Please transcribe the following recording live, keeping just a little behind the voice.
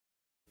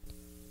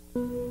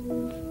Good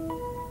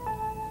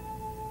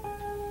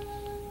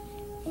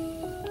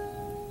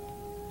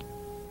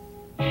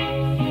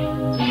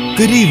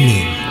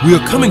evening. We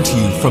are coming to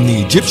you from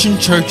the Egyptian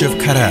Church of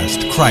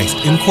Khemetic,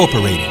 Christ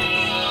Incorporated.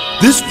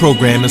 This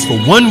program is for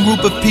one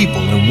group of people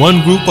and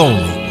one group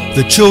only,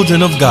 the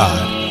children of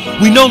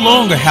God. We no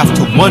longer have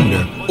to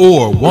wonder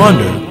or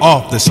wander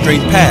off the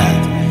straight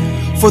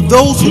path. For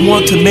those who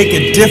want to make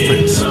a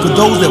difference, for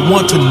those that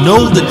want to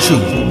know the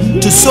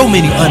truth to so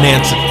many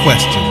unanswered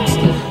questions,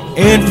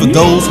 and for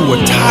those who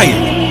are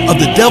tired of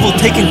the devil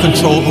taking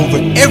control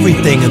over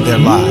everything in their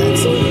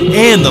lives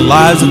and the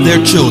lives of their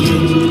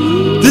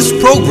children. This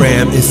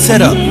program is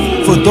set up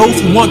for those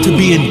who want to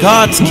be in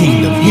God's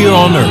kingdom here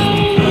on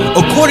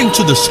earth. According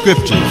to the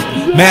scriptures,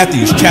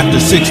 Matthew chapter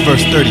 6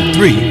 verse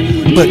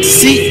 33, but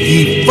seek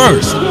ye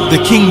first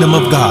the kingdom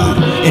of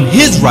God and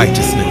his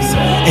righteousness,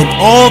 and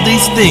all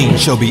these things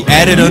shall be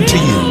added unto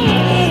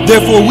you.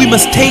 Therefore we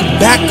must take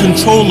back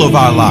control of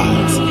our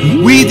lives.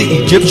 We,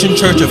 the Egyptian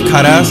Church of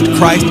Khemetic,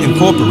 Christ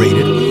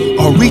Incorporated,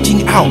 are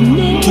reaching out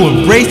to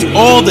embrace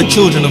all the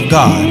children of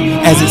God,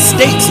 as it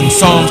states in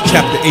Psalms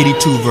chapter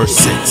 82 verse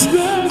 6.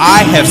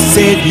 I have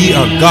said ye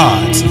are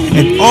gods,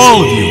 and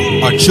all of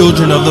you are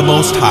children of the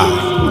Most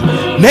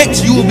High.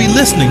 Next, you will be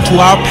listening to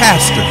our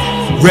pastor,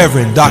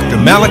 Reverend Dr.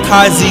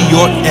 Malachi Z.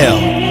 York L.,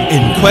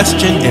 in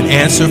question and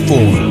answer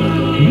form.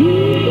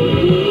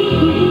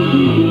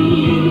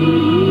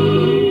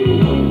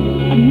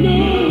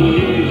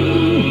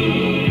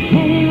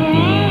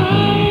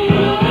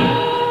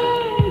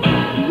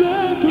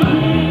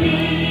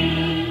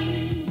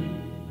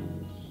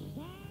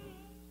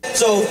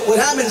 So what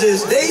happens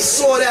is they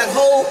saw that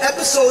whole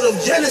episode of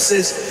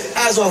Genesis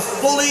as a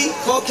fully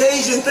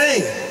Caucasian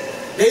thing.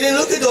 They didn't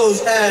look at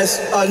those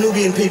as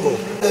Nubian people.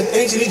 The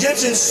ancient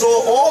Egyptians saw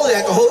all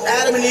that, the whole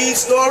Adam and Eve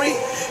story,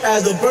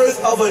 as the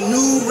birth of a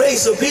new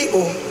race of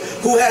people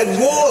who had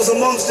wars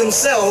amongst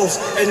themselves,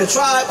 and the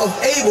tribe of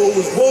Abel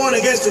was born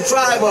against the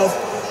tribe of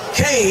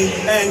Cain,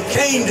 and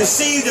Cain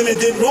deceived him and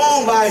did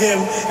wrong by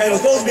him, and it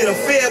was supposed to be a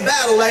fair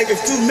battle, like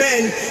if two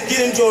men get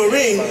into a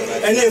ring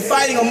and they're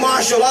fighting a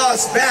martial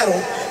arts battle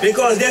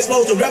because they're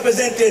supposed to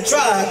represent their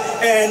tribe,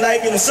 and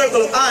like in a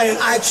circle of iron,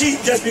 I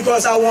cheat just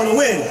because I want to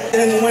win.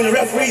 And when the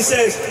referee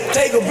says,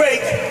 take a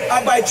break,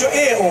 I bite your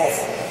ear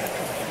off.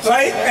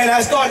 Right? And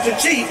I start to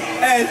cheat,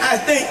 and I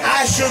think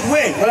I should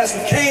win. But that's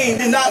what Cain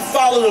did not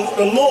follow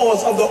the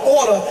laws of the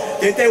order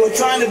that they were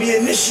trying to be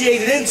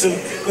initiated into,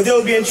 but they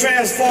were being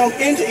transformed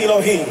into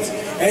Elohims.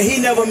 And he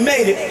never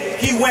made it.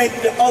 He went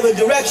the other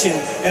direction.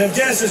 And in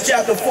Genesis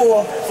chapter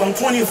 4, from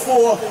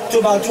 24 to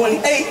about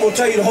 28, will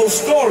tell you the whole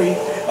story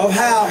of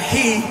how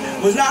he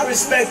was not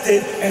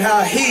respected and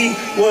how he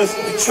was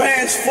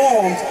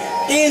transformed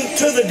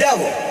into the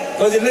devil.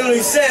 Because it literally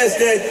says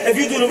that if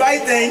you do the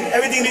right thing,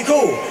 everything will be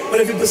cool.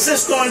 But if you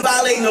persist on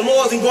violating the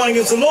laws and going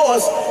against the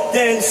laws,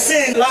 then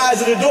sin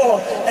lies at the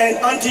door, and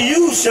unto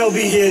you shall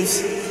be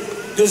his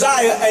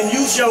desire, and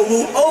you shall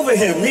rule over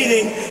him.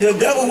 Meaning, the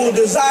devil will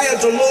desire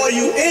to lure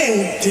you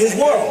into his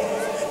world.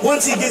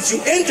 Once he gets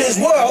you into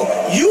his world,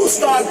 you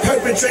start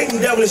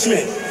perpetrating devilish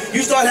men.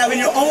 You start having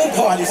your own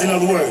parties, in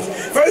other words.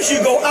 First,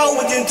 you go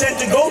out with the intent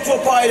to go to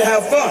a party to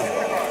have fun.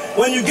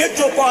 When you get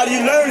to a party,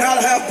 you learn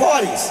how to have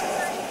parties.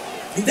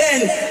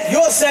 Then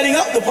you're setting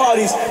up the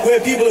parties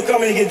where people are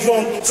coming to get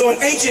drunk. So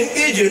in ancient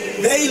Egypt,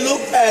 they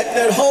looked at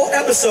that whole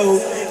episode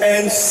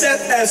and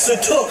Seth as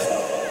Satuk,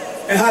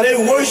 and how they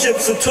worshiped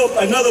Satuk,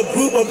 another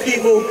group of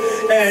people,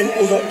 and it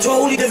was a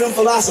totally different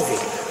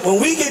philosophy.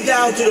 When we get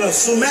down to the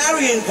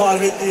Sumerian part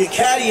of it, the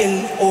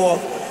Akkadian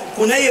or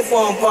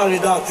cuneiform part of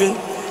the doctrine,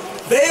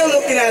 they are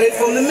looking at it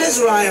from the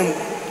Mizraim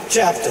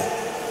chapter.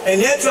 And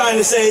they're trying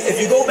to say,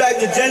 if you go back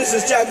to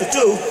Genesis chapter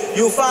 2,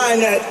 you'll find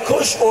that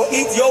Cush or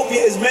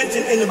Ethiopia is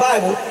mentioned in the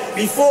Bible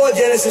before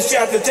Genesis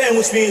chapter 10,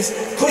 which means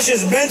Cush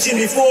is mentioned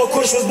before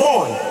Cush was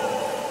born.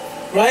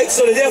 Right?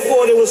 So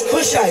therefore there was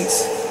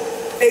Cushites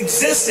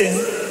existing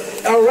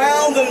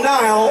around the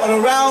Nile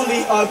and around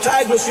the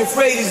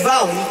Tigris-Euphrates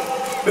Valley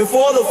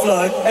before the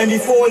flood and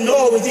before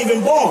Noah was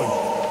even born.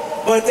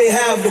 But they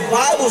have the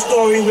Bible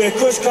story where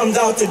Cush comes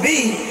out to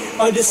be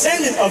a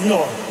descendant of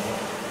Noah.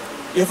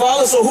 You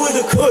follow? So who is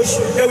the Cush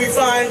that we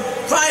find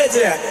prior to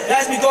that?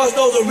 That's because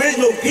those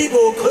original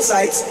people,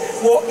 Cushites,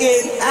 were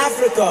in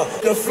Africa.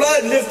 The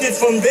flood lifted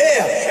from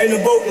there, and the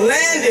boat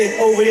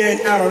landed over there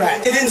in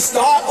Ararat. It didn't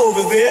start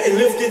over there. It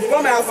lifted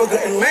from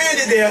Africa and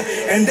landed there,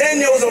 and then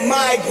there was a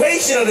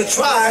migration of the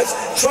tribes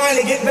trying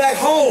to get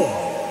back home.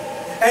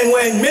 And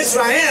when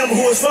Mizraim,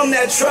 who was from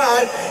that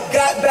tribe,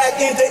 got back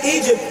into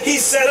Egypt, he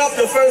set up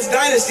the first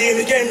dynasty and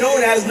became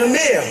known as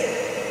Namir,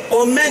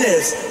 or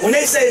Menes. When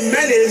they say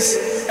Menes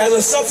as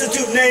a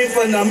substitute name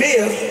for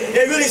Namir,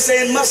 they're really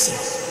saying Masr.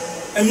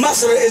 And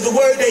Masr is the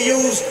word they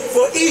use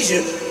for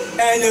Egypt,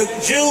 and the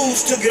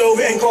Jews took it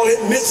over and called it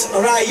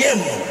Mitzrayim.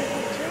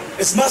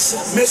 It's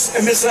Masr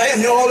and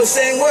Mitzrayim, they're all the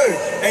same word.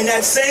 And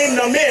that same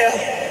Namir,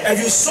 if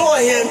you saw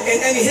him in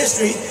any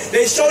history,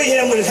 they show you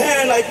him with his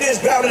hand like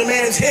this, grabbing a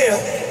man's hair,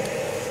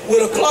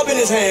 with a club in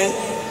his hand,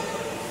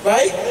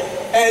 right?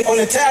 and on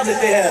the tablet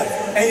they have.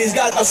 And he's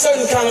got a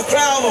certain kind of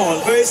crown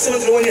on, very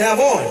similar to the one you have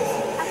on.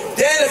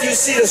 Then if you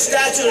see the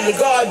statue of the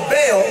god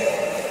Baal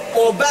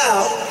or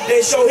Baal,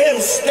 they show him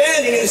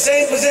standing in the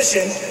same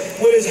position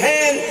with his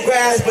hand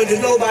grasped, but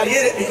there's nobody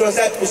in it because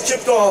that was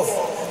chipped off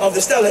of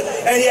the stela,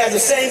 and he has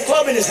the same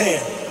club in his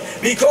hand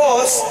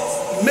because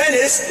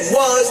Menes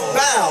was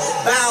Baal.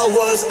 Baal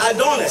was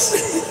Adonis.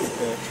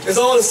 It's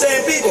all the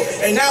same people.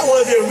 And that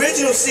was the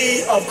original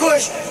seed of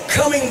Cush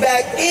coming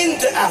back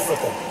into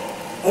Africa.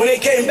 When they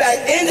came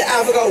back into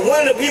Africa,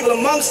 one of the people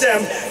amongst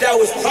them that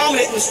was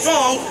prominent and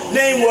strong,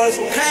 name was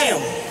Ham.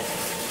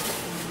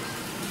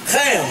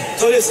 Ham.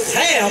 So this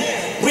Ham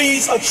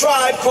breeds a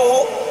tribe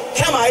called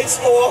Khemites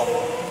or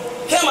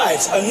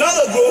Kemites.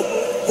 Another group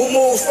who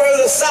moves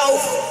further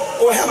south,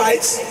 or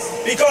Hamites,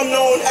 become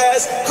known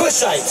as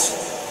Cushites.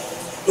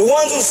 The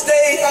ones who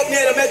stayed up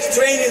near the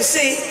Mediterranean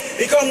Sea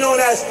become known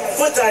as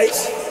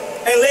Foothites,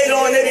 and later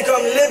on they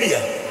become Libya.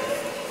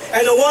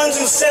 And the ones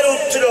who settled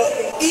to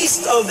the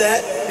east of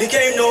that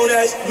became known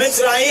as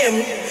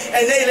Mitzrayim,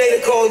 and they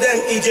later called them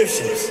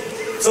Egyptians.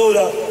 So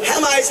the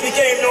Hamites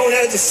became known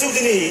as the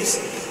Sudanese,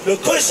 the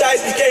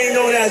Cushites became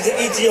known as the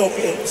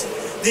Ethiopians,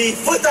 the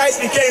Foothites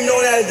became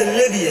known as the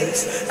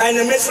Libyans, and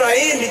the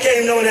Mitzrayim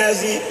became known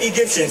as the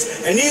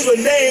Egyptians. And these were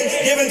names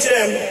given to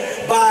them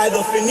by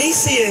the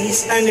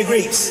Phoenicians and the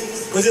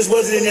Greeks, because this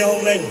wasn't in their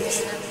own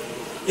language.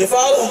 You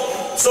follow?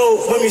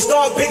 So when we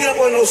start picking up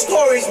on those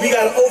stories, we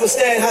got to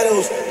understand how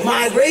those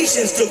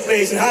migrations took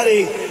place and how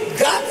they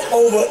got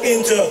over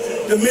into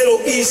the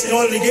Middle East in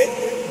order to get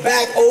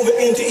back over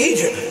into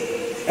Egypt.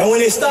 And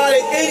when they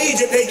started in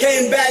Egypt, they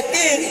came back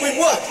in with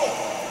what?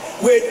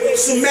 With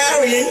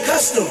Sumerian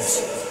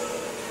customs.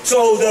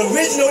 So the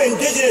original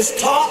indigenous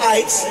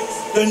Tarites,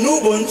 the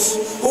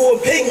Nubians, who were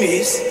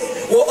pygmies,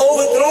 were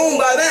overthrown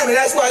by them, and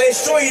that's why they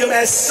show you them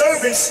as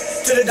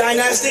servants to the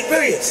dynastic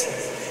periods.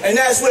 And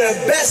that's where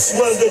Bes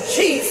was the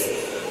chief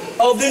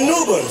of the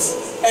Nubians,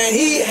 and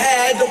he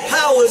had the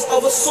powers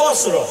of a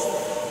sorcerer.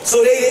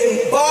 So they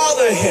didn't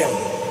bother him.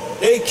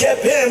 They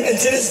kept him, and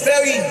to this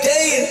very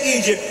day in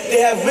Egypt,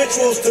 they have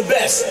rituals to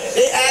Bes.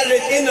 They added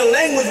it in the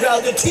language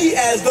without the T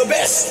as the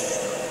Bes.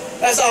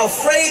 That's how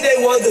afraid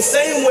they were, the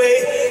same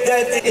way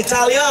that the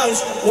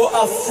Italians were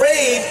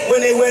afraid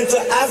when they went to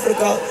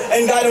Africa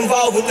and got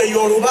involved with the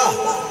Yoruba.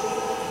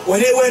 When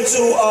they went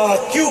to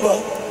Cuba,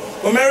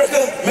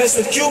 America,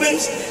 messed with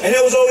Cubans, and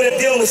they was over there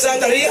dealing with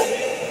Santeria,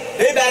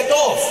 they backed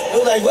off.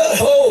 They was like,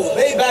 well,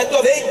 they backed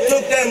off. They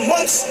took them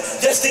months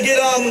just to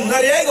get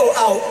Noriega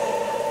out,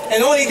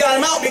 and only got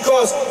him out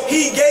because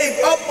he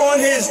gave up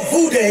on his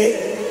voodoo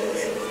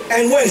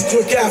and went to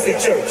a Catholic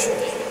church.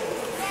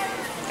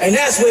 And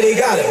that's where they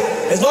got him.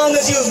 As long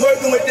as he was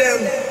working with them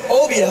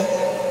Obia,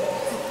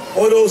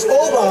 or those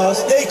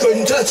Obas, they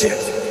couldn't touch him.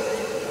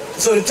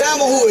 So the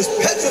Tamil who is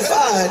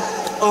petrified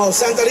of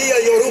Santeria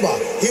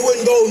Yoruba, he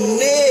wouldn't go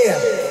near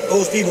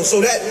those people. So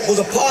that was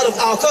a part of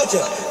our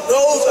culture.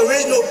 Those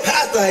original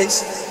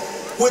Pathites,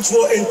 which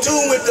were in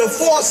tune with the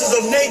forces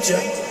of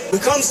nature,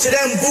 becomes to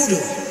them voodoo.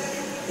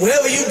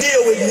 Whenever you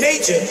deal with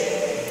nature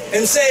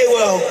and say,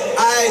 well,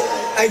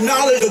 I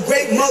acknowledge the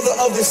great mother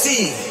of the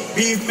sea,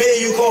 may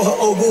you call her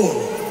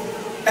Ogun,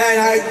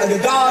 and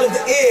the God of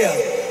the air,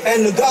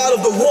 and the God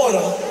of the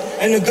water,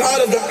 and the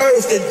God of the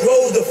earth that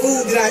grows the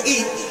food that I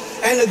eat,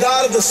 and the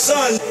God of the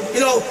sun.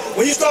 You know,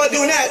 when you start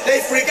doing that, they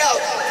freak out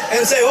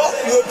and say, oh,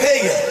 you're a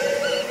pagan.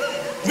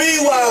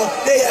 Meanwhile,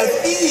 they have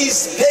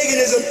eased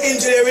paganism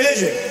into their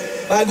religion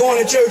by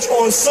going to church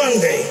on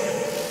Sunday.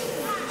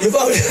 You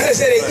follow what I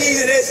say? They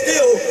ease it, they're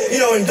still, you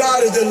know, and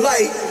God is the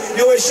light.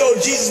 They always show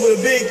Jesus with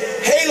a big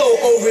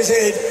halo over his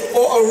head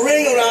or a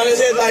ring around his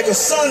head like a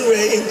sun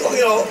ring,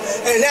 you know,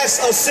 and that's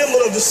a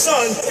symbol of the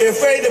sun. They're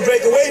afraid to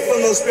break away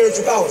from those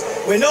spiritual powers.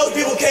 When those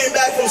people came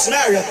back from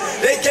Samaria,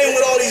 they came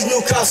with all these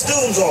new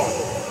costumes on.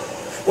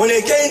 When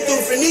they came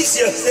through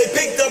Phoenicia, they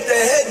picked up the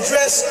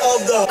headdress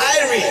of the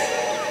Iri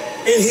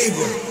in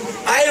Hebrew.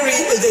 Iri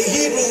is the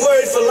Hebrew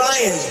word for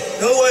lion.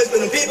 In other words,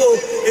 when the people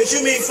that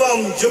you meet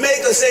from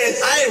Jamaica saying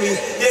Iri,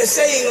 they're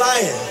saying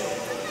lion.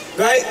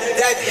 Right?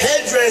 That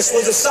headdress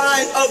was a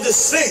sign of the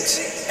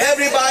Sphinx.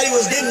 Everybody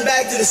was getting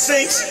back to the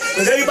Sphinx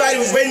because everybody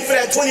was waiting for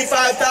that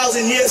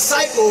 25,000 year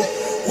cycle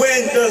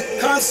when the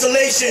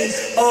constellation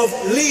of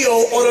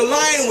Leo or the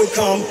lion would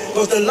come,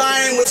 because the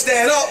lion would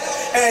stand up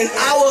and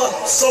our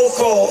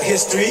so-called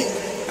history,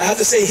 I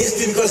have to say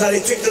history because how they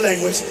trick the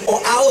language,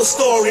 or our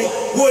story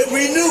would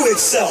renew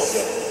itself.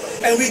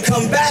 And we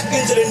come back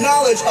into the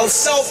knowledge of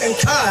self and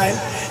kind,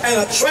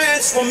 and a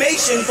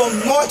transformation from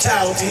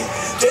mortality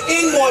to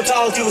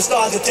immortality will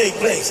start to take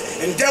place.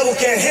 And the devil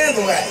can't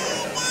handle that.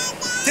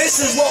 This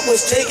is what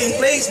was taking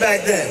place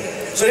back then.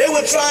 So they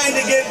were trying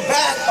to get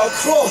back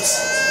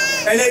across,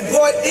 and they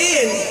brought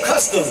in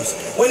customs.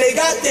 When they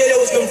got there, they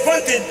was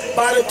confronted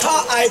by the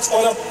Tarites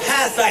or the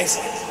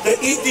Pathites, the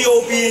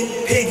Ethiopian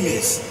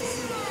pygmies.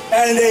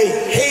 And they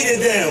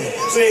hated them,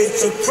 so they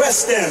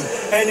suppressed them,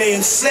 and they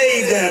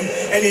enslaved them,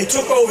 and they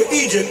took over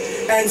Egypt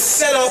and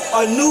set up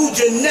a new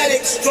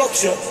genetic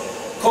structure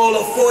called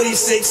the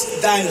 46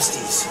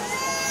 dynasties.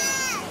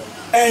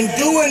 And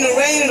during the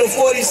reign of the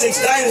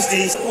 46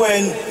 dynasties,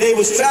 when they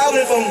was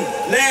traveling from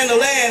land to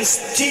land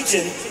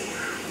teaching,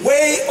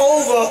 way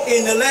over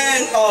in the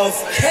land of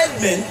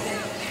Khemetic,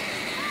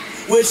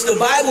 which the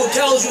Bible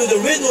tells you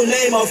the original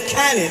name of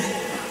Canaan,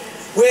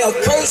 where a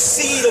cursed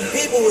seed of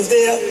people was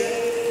there,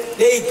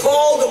 they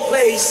called the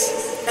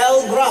place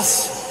El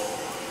Bras.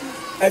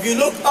 If you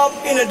look up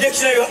in the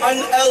dictionary on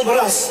El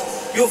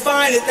Bras, you'll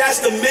find that that's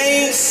the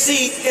main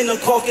seat in the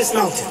Caucasus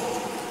Mountain.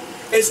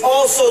 It's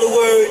also the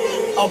word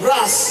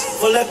Abras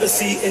for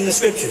leprosy in the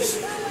scriptures.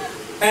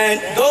 And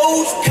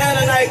those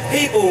Canaanite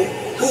people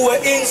who were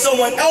in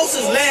someone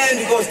else's land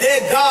because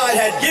their God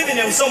had given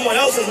them someone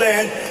else's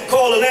land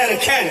called the land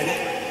of Canaan,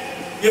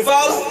 you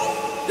follow?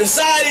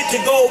 Decided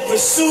to go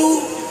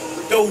pursue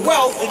the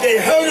wealth that they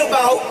heard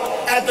about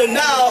at the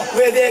Nile,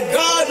 where their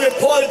God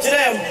reported to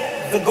them,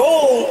 the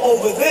gold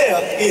over there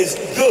is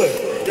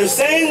good. The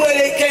same way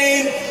they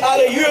came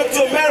out of Europe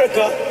to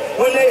America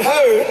when they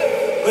heard,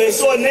 when they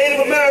saw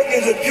Native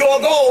Americans with pure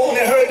gold, and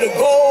they heard the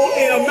gold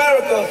in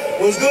America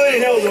was good,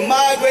 and there was a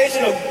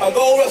migration of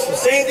gold rush. The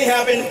same thing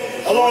happened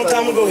a long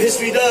time ago.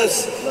 History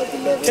does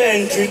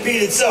tend to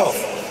repeat itself,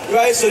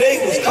 right? So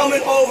they was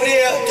coming over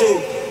there to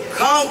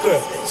conquer.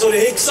 So the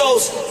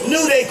Hyksos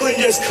knew they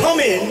couldn't just come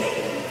in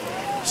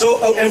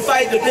and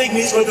fight the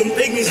Pygmies, but the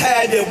Pygmies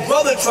had their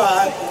brother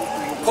tribe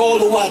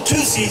called the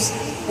Watusis,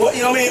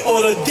 you know what I mean,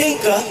 or the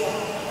Dinka,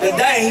 the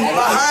Dang,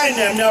 behind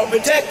them now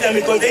protect them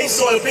because they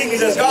saw the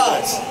Pygmies as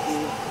gods.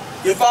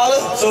 You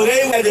follow? So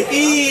they had to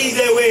ease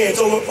their way in.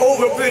 So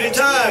over a period of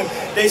time,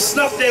 they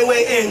snuck their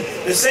way in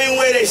the same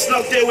way they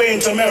snuck their way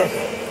into America.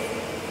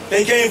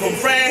 They came from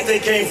France, they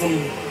came from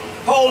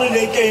Poland,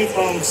 they came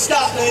from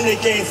Scotland,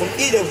 they came from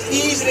Egypt,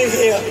 easing in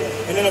here,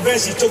 and then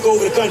eventually took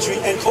over the country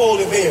and called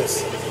it theirs.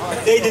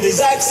 They did the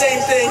exact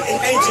same thing in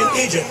ancient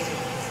Egypt.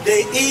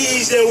 They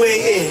eased their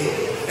way in.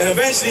 And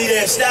eventually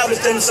they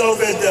established themselves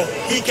as the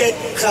Hiket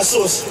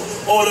Chasus,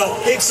 or the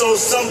Hyksos.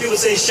 Some people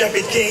say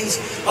shepherd kings,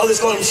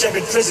 others call them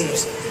shepherd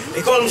prisoners.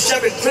 They call them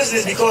shepherd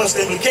prisoners because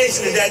the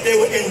implication is that they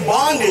were in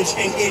bondage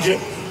in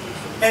Egypt,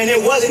 and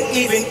it wasn't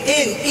even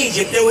in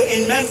Egypt, they were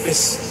in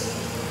Memphis.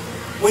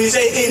 When you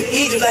say in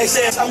Egypt, like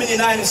saying I'm in the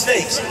United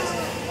States,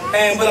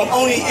 but I'm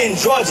only in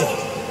Georgia.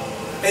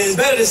 And it's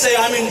better to say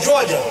I'm in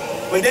Georgia.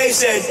 When they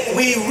said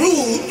we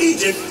ruled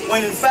Egypt,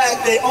 when in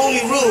fact they only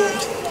ruled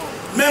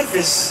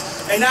Memphis.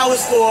 And that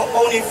was for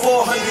only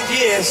 400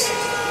 years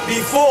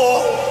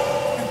before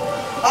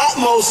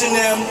Atmos in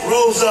them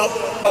rose up.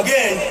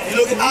 Again, you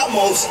look at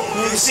Atmos,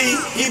 you can see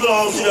he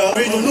belongs to the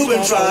original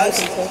Nubian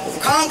tribes,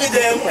 conquered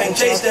them and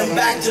chased them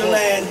back to the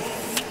land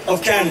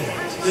of Canaan.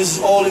 This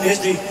is all in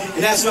history,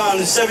 and that's around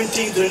the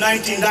 17th to the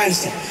 19th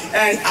dynasty.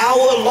 And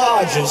our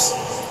lodges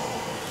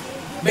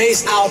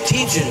base our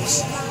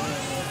teachings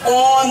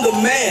on the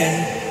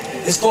man.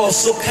 It's called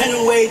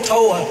Sukenwe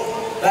Torah.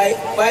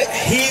 Right?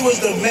 He was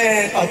the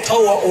man, a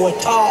Torah or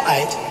a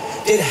Ta'ite,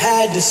 that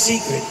had the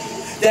secret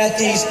that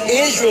these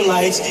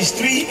Israelites, these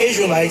three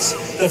Israelites,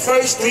 the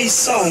first three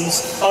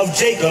sons of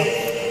Jacob,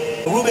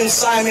 Reuben,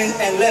 Simon,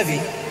 and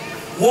Levi,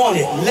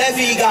 wanted.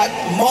 Levi got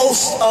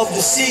most of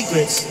the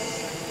secrets,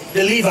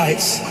 the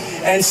Levites,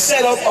 and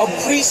set up a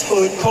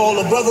priesthood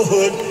called the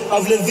Brotherhood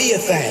of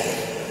Leviathan.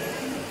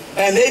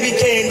 And they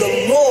became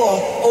the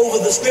law over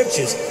the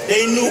scriptures.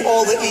 They knew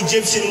all the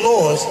Egyptian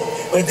laws,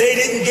 but they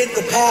didn't get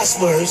the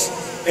passwords,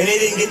 and they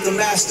didn't get the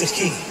master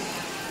key,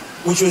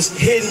 which was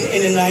hidden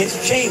in the ninth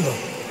chamber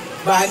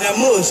by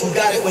Nammuz, who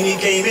got it when he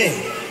came in.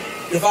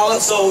 You follow?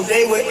 So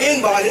they were in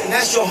bondage, and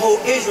that's your whole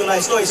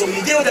Israelite story. So when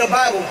you deal with the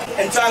Bible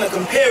and trying to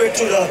compare it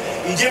to the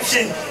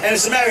Egyptian and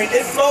the Sumerian,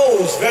 it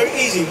flows very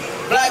easy.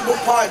 Black Book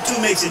Part 2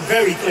 makes it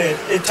very clear.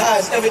 It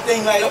ties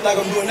everything right up like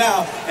I'm doing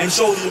now and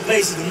shows you the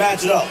places to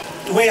match it up.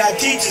 The way I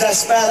teach is I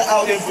spatter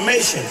out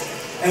information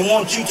and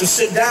want you to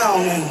sit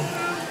down and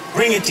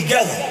bring it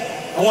together.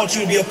 I want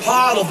you to be a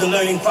part of the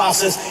learning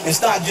process and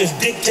start just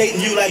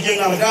dictating you like you're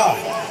not a God.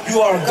 You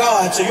are a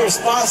God, so you're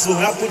responsible.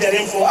 When I put that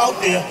info out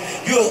there,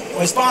 you're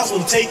responsible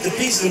to take the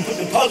pieces and put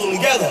the puzzle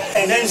together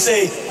and then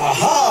say,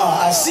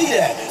 aha, I see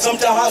that.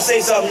 Sometimes I'll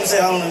say something and say,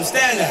 I don't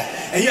understand that.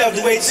 And you have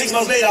to wait 6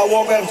 months later, I'll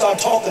walk around and start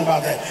talking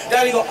about that.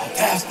 There you go,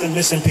 that's the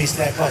missing piece to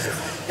that puzzle.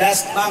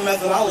 That's my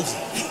methodology.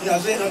 You know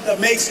what I'm saying? That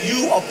makes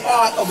you a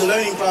part of the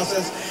learning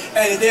process,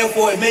 and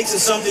therefore it makes it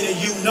something that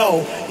you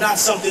know,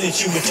 not something that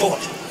you were taught.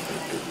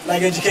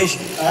 Like education,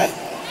 all right?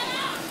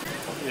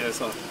 Yeah,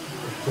 so.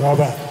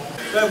 Robert.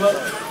 Well,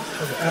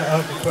 I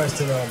have a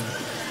question.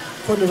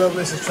 According to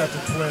Revelation chapter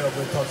 12,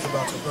 where it talks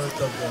about the birth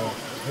of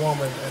the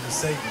woman and the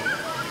Savior.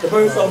 the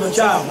birth of the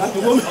child, not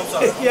the woman. I'm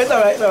sorry. Yeah, it's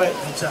all right, it's all right.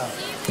 The child.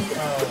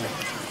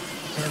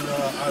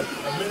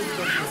 I really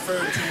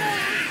referred to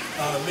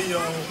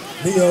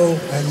Leo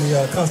and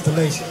the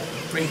constellation.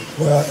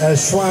 Well,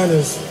 as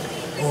Shriners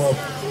or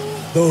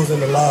those in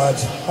the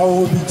lodge, how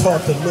would we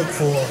taught to look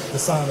for the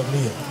sign of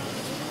Leo?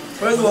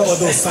 First of all,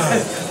 what are those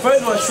signs?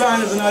 First of all,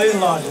 Shriners are not in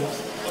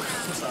lodges.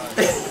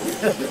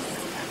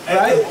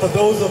 Right? For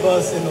those of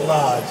us in the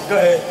lodge, Go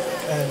ahead.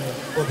 and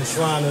for the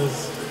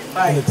Shriners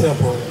Right. in the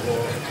temple,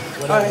 or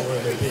whatever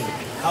word they be.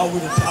 how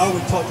would we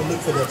taught to look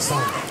for that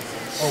sign?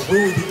 Or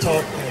will we be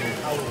taught and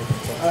how will we be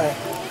taught? All right.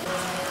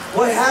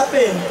 What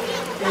happened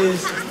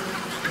is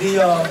the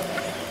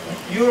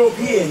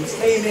Europeans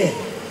came in,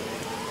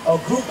 a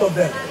group of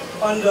them,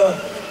 under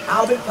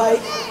Albert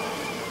Pike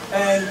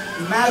and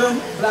Madame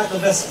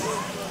Blavatsky.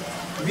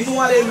 The reason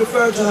why they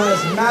refer to her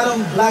as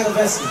Madame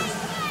Blavatsky,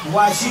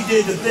 why she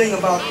did the thing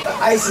about the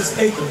ISIS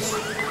papers,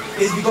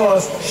 is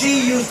because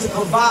she used to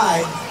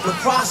provide the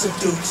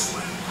prostitutes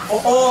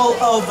for all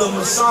of the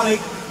Masonic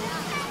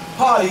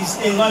parties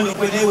in London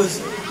when they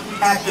was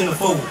acting a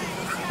fool.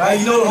 Right?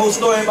 You know the whole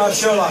story about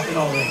Sherlock and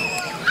all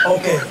that.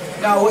 Okay.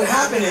 Now what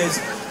happened is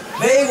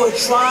they were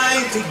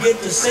trying to get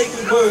the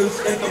sacred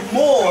words that the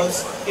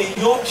Moors in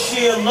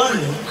Yorkshire,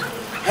 London,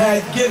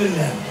 had given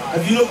them.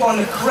 If you look on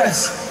the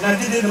crest, and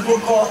I did it in a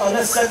book called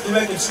Let's Set the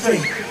Record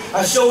Straight,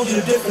 I showed you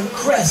the different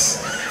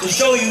crests to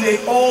show you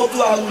that all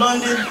throughout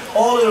London,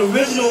 all of the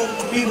original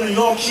people in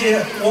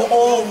Yorkshire were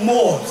all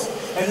Moors.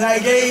 And I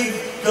gave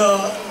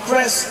the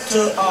crest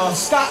to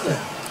Scotland,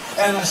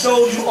 and I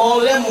showed you all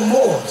of them were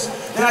Moors.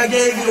 Then I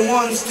gave you the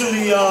ones to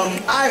the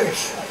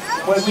Irish,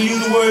 where we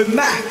use the word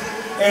Mac,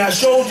 and I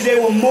showed you they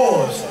were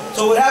Moors.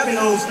 So what happened,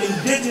 those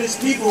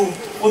indigenous people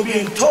were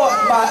being taught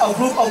by a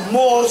group of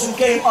Moors who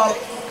came up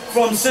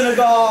from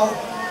Senegal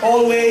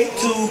all the way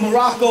to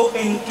Morocco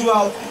and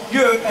throughout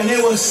Europe, and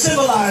they were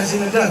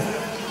civilizing the devil,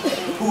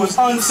 who was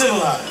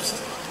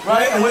uncivilized,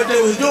 right? And what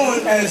they was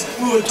doing, as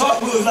we were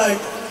taught, we was like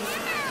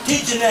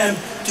teaching them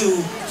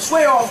to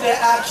swear off their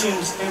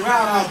actions and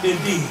round out their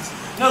deeds.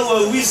 In other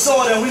words, we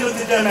saw them, we looked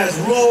at them as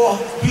raw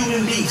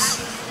human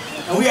beasts,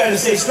 and we had to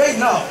say,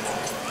 straighten up,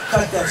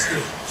 cut that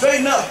straight.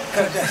 Straighten up,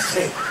 cut that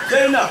straight.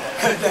 Straighten up,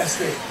 cut that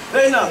straight.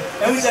 Straighten up.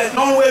 And we said,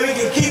 the only way we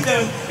can keep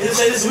them is to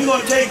say, listen, we're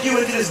going to take you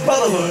into this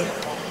brotherhood,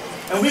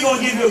 and we're going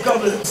to give you a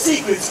couple of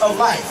secrets of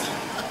life.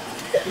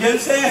 You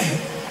understand?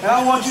 And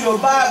I want you to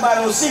abide by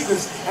those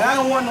secrets, and I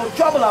don't want no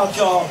trouble out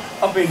y'all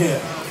up in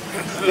here.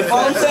 You know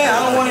what I'm saying? I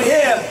don't want to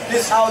hear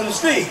this out in the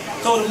street.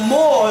 So the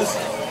Moors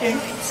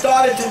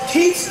started to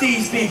teach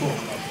these people,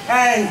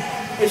 and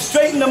it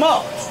straightened them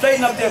up,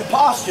 straightened up their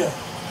posture.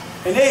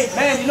 And they,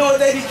 man, you know what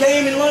they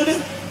became in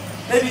London?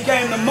 They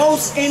became the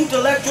most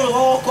intellectual of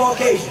all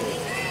Caucasians.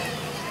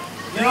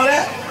 You know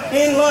that?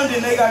 In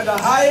London, they got the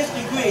highest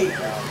degree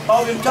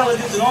of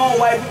intelligence than all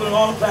white people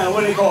on the planet.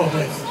 What do they call the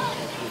place?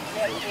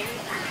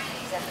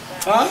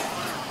 Huh?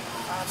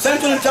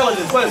 Central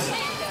Intelligence, what is it?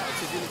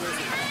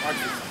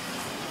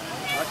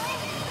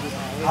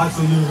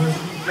 Oxford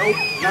University? Nope,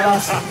 not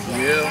Oxford.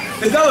 Yeah.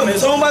 The government,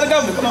 it's owned by the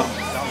government, come on.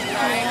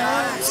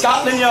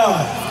 Scotland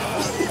Yard.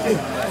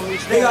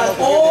 They got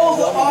all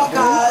the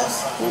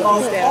archives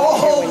of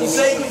all the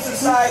sacred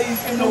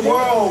societies in the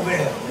world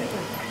there.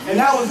 And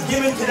that was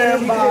given to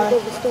them by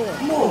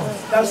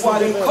Moors. That's why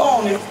they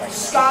call it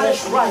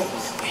Scottish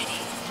rites.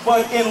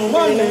 But in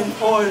London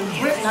or in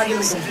Britain, I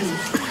get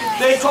confused,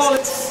 they call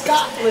it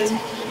Scotland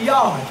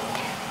Yard.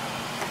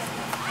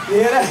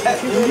 Yeah,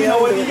 you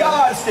know what the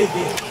yardstick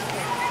is.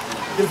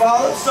 You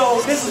follow?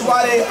 So this is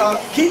why they are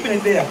keeping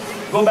it there.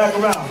 Go back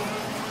around.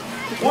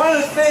 One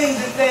of the things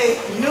that they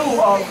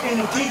knew of in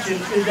the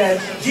teachings is that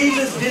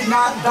Jesus did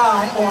not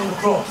die on the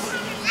cross.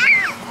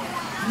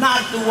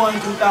 Not the one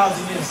 2,000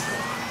 years ago.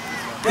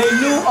 They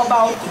knew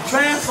about the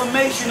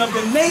transformation of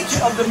the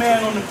nature of the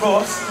man on the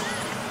cross,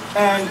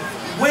 and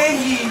when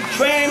he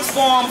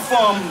transformed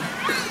from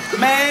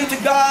man to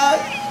God,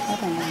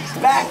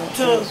 back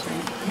to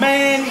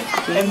man,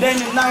 and then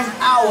the 9th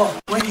hour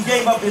when he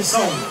gave up his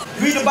soul.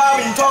 You read the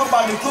Bible and talk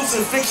about the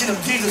crucifixion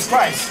of Jesus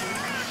Christ.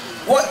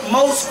 What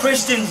most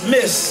Christians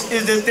miss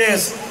is that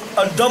there's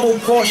a double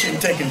portion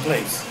taking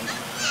place.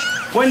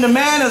 When the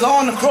man is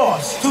on the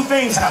cross, two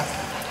things happen.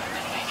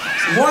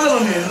 One of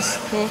them is,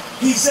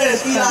 he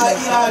says, Eli,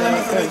 Eli, let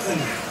me correct you.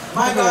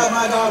 My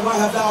God, why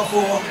have thou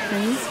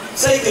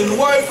forsaken? The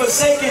word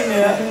forsaken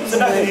there,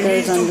 it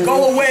means to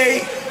go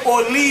away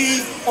or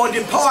leave or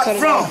depart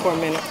from.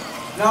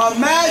 Now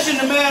imagine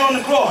the man on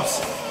the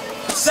cross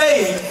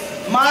saying,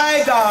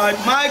 my God,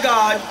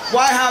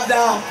 why have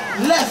thou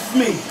left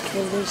me?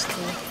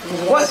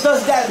 What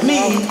does that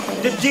mean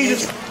to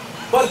Jesus?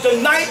 But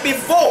the night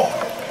before,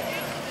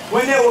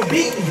 when they were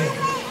beating him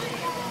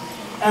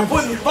and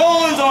putting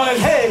thorns on his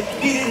head,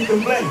 he didn't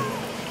complain.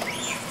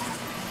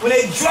 When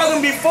they drug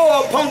him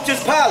before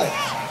Pontius Pilate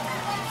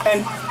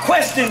and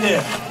questioned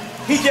him,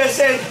 he just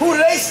said, who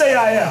do they say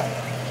I am?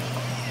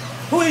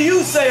 Who do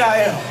you say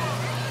I am?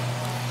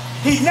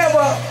 He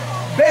never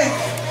bent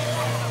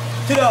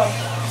to the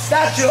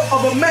stature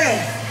of a man.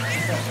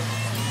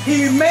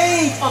 He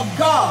remained a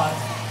God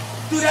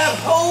through that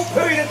whole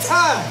period of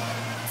time.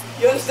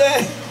 You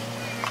understand?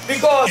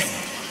 Because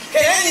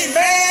can any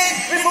man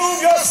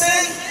remove your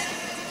sin?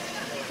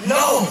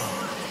 No.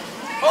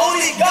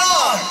 Only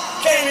God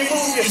can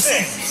remove your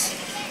sins.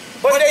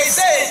 But they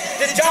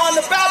said that John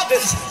the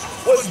Baptist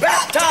was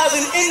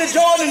baptizing in the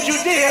Jordan,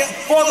 Judea,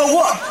 for the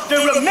what? The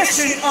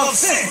remission of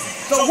sin.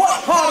 So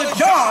what part of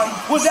John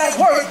was that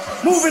work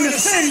moving the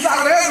sins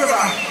out of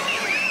everybody?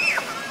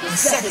 The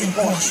second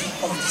portion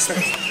of the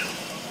Spirit.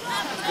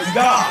 is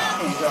God.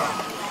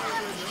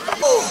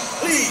 Oh,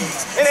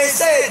 please. And they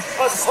said,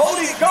 a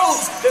Holy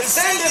Ghost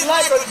descended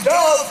like a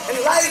dove and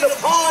lighted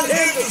upon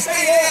him to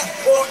stay there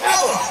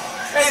forever.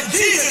 And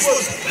Jesus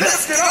was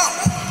lifted up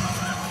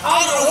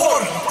out of the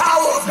water. The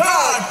power of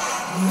God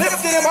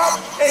lifted him up,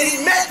 and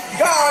he met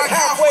God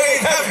halfway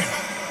in heaven.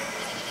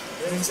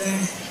 You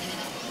understand?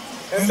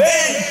 And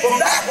then, from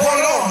that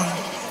point on,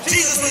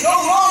 Jesus was no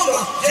longer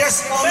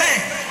just a man.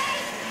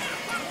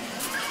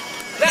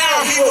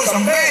 Now he was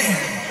a man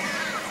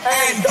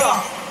and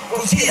God,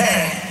 because he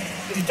had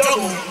the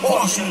double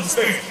portion of the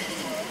Spirit.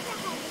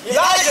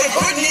 Elijah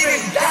couldn't even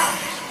die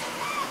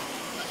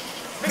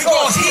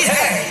because he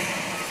had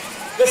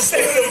the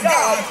Spirit of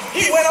God.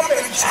 He went up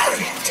in a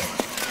chariot.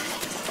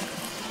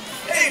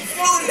 They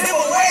flew him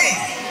away.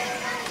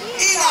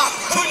 Enoch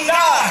couldn't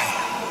die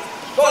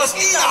because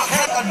Enoch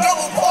had a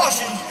double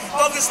portion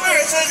of the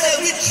Spirit. So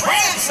that we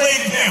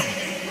translated him.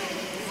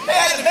 They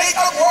had to make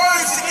up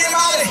words to get him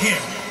out of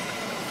here.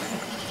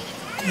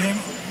 Yeah.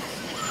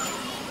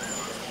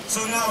 So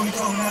now we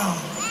come now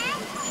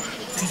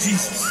to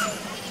Jesus.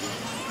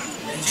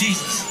 And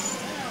Jesus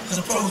is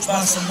approached by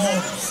some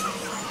mortals,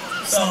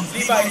 some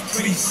Levite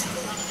priests,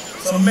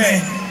 some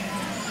men,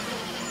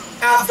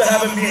 after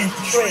having been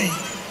betrayed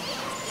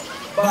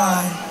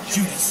by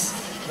Judas,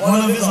 one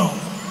of his own.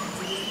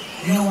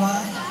 You know why?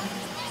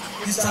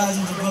 This ties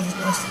into brother's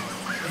question.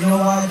 You know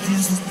why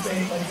Jesus was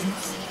betrayed by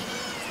Judas?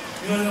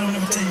 You know, they don't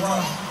ever tell you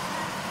why.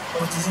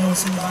 But you know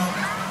what's in the Bible?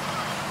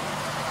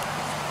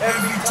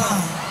 Every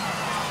time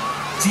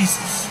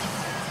Jesus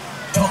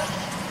talked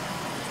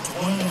to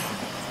one another,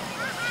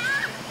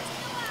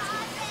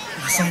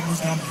 the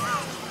disciples got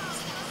mad.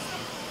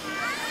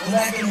 Go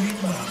back and read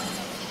the Bible.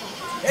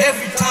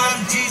 Every time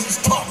Jesus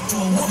talked to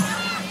a woman,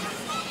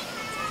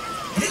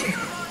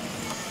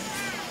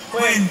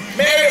 when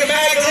Mary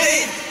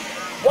Magdalene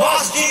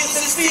washed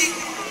Jesus' feet,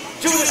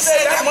 Judas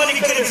said that money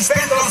could have been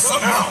spent on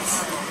something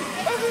else.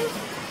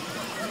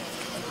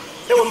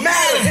 They were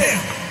mad at him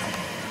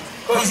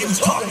because he was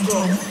talking to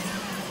a woman.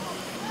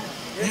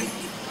 Yeah?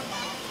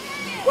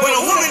 When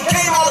a woman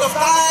came out of the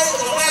fire of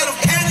the land of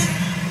Canaan,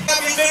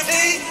 chapter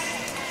 15,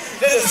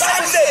 the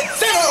disciples said,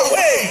 send her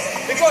away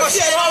because she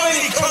had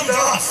already come to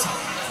us.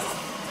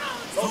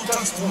 Don't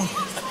touch the woman.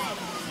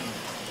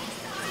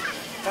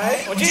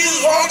 Right? When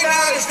Jesus walked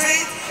down the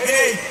street, and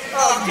they,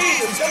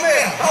 Jesus, come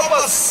here, help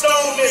us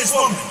stone this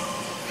woman.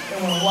 They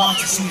want to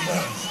watch and see what he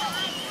does.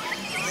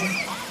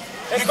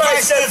 And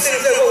Christ said,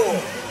 oh,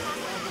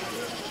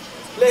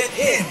 let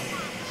him,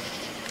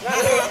 not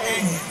her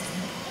and him,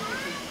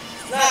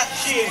 not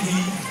she and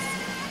he,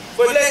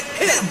 but let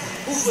him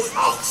who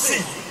without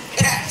sin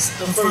cast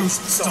the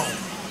first stone.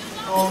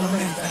 All the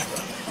men back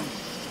up.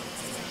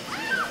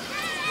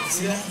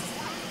 See that?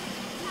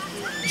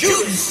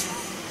 Judas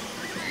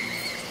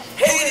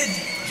hated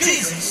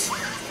Jesus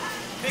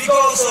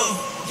because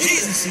of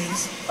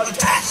Jesus'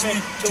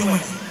 attachment to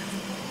women.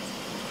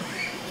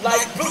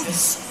 Like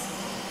Brutus,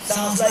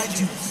 sounds like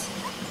Judas.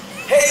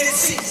 Hated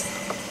Caesar,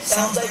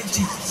 sounds like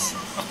Jesus.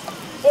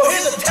 For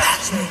his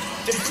attachment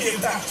to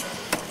Cleopatra.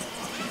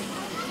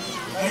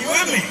 Are you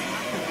with me?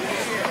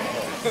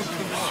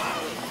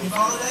 You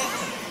follow that?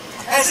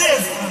 As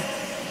if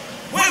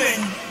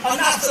women are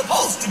not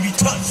supposed to be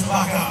touched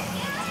by God.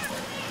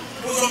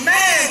 It was a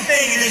man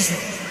thing in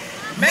Israel.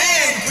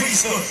 Man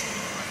priesthood.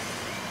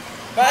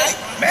 Right?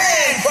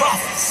 Man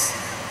prophets.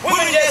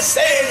 Women just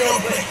stay in their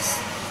place.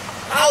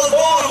 I was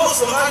born a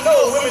Muslim. I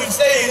know women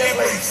stay in their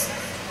place.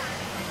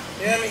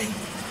 You know what I mean?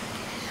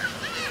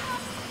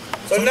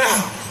 So now,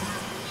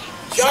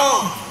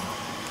 John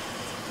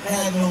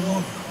had no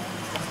woman.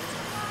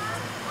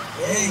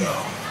 There you go.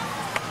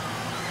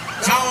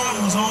 John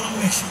was on a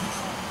mission.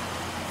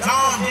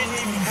 John didn't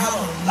even have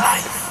a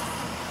life.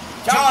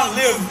 John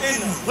lived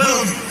in the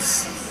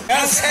wilderness. You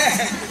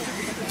understand?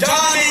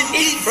 John didn't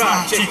eat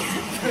fried chicken.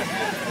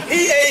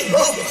 He ate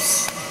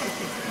locusts.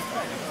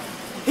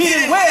 He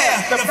didn't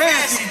wear the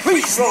fancy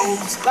priest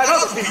robes like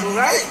other people,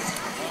 right?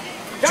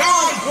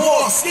 John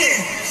wore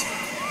skins.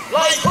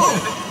 Like who?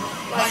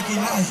 Like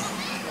Elijah.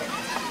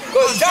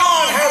 Because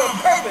John had a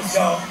purpose,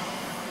 y'all.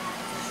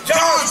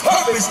 John's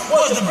purpose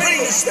was to bring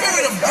the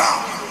Spirit of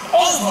God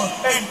over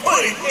and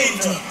put it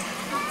into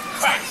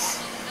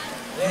Christ.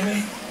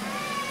 Amen.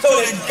 So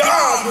that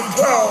God would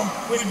dwell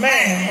with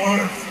man on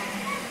earth.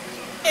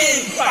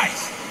 In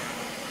Christ.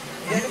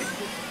 Amen.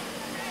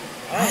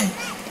 All right.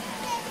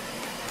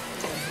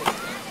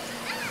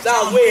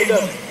 Sounds weird,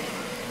 doesn't it?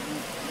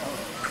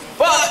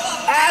 But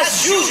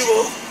as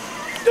usual,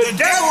 the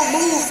devil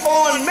moved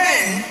on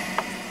man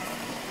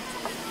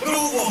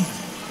through woman.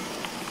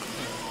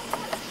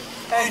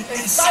 And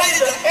incited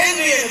the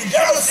envy and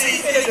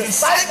jealousy in the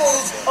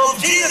disciples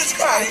of Jesus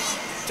Christ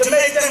to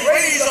make them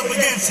raise up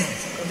against him.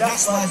 And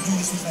that's why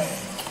Judas was mad.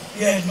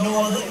 He had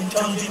no other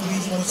intelligent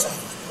reason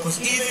whatsoever. Because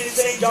even in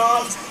St.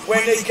 John's,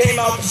 when they came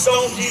out to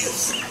stone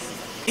Jesus,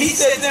 he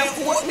said to them,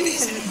 for what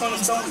reason are you going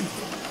to stone me?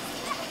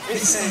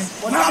 He said,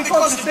 well, not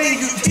because of the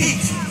things you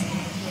teach,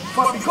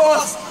 but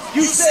because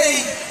you say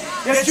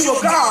that you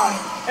are God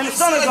and the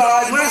Son of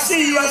God. When I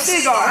see you, I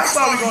see God. That's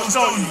why we're going to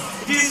stone you.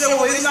 Jesus said,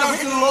 well, it's not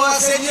written in the law, I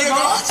said, you're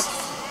gods.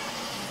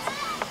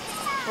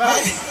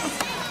 Right?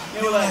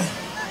 They were like,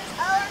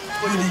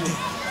 what did they do?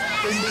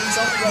 They did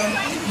something right.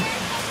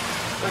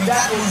 But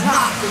that was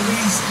not the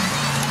reason.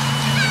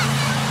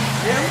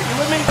 Yeah, you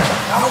with me?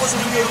 That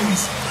wasn't the real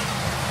reason.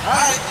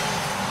 Alright?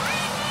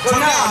 So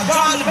now,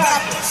 John the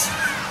Baptist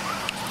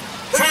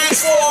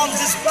transforms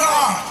this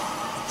God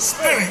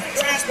spirit,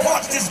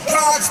 transports this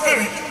God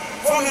spirit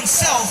from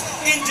himself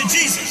into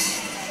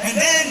Jesus. And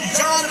then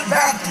John the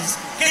Baptist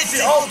gets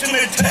the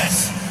ultimate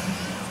test.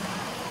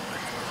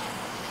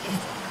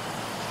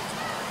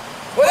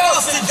 What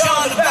else did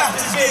John the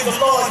Baptist give the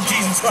Lord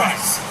Jesus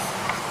Christ?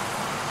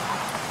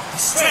 The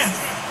strength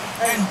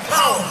and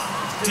power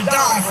to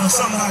die for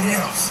somebody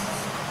else.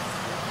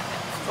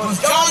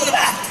 Because John the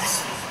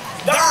Baptist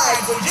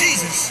died for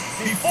Jesus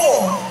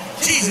before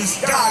Jesus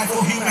died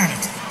for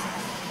humanity.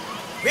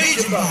 Read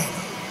your Bible.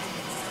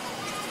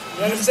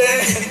 You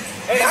understand?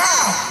 And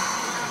how?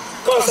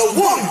 Because a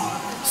woman,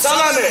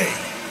 Salome,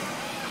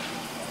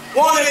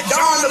 wanted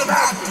John the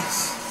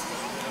Baptist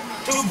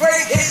to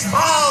break his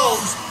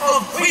vows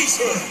of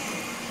priesthood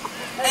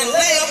and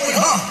lay up with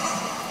her.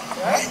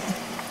 Right?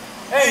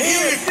 And he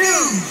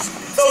refused,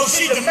 so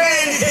she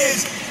demanded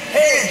his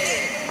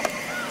head.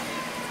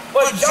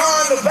 But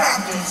John the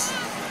Baptist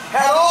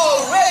had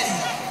already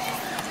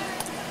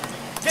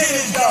did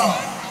his job.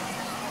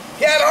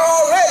 He had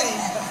already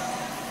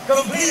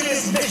completed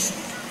his mission.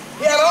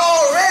 He had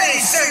already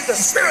sent the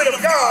Spirit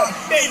of God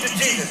into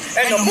Jesus,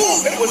 and the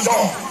movement was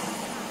on.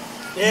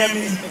 You hear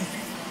me?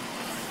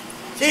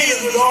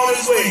 Jesus was on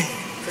his way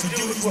to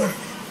do his work.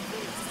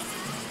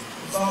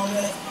 That's all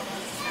that.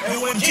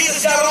 And when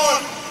Jesus got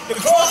on the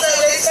cross, as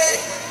they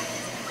say,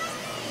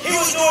 he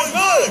was doing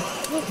good.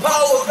 The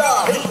power of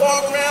God. He was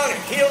walking around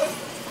and healing,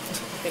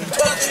 and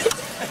touching,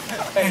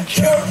 and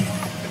curing,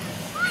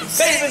 and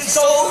saving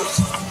souls,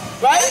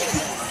 right?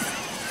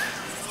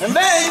 And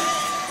then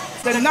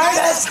the night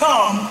has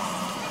come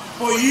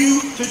for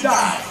you to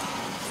die.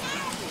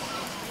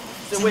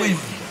 So wait a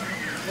minute.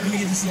 Let me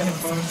get this together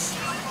first.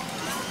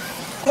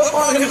 What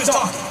part of him was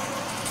talking?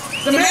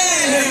 The man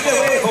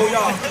himself. Oh,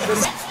 y'all.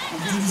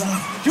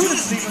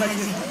 Judas is like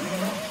this.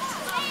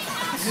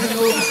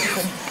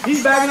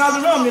 He's backing out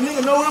the room. The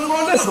nigga know what I'm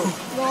going to do.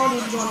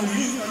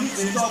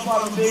 It's all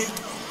part of a big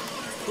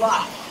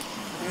plot.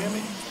 You hear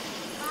me?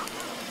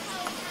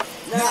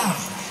 Now,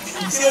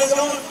 you see what's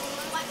going on?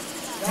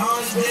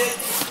 John is dead.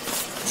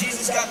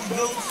 Jesus got the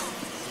ghost.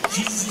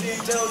 Jesus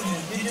didn't tell you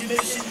the did your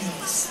mission.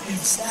 He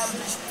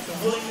established the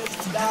willingness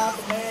to die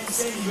for man's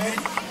sin. You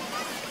ready?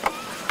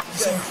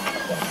 So,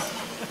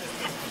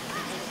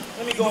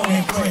 let me go in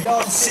and pray.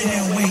 Y'all just sit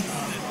there and wait.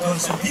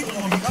 Some people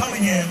are going to be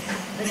coming here.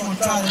 They're going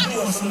to try to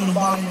do us a little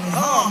bodily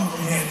harm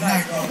in here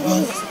tonight.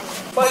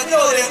 But you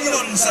know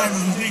the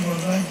disciples and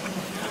Negroes, right?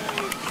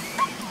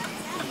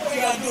 All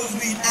you got to do is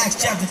read Acts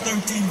chapter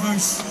 13,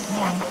 verse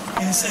 1,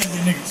 and it says the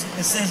niggers.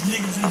 It says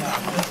niggers in the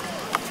Bible.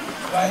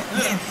 Right?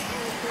 Literally.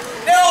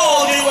 They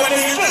all did what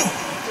they do.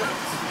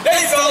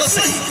 They fell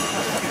asleep.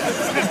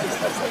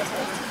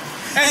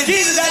 And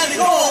Jesus had to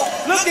go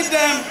look at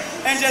them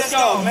and just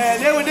go, man,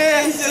 they were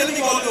there. He said, let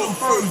me go a little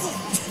further.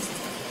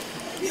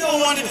 He don't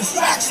want the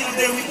distraction of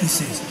their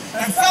weaknesses.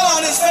 And fell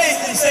on his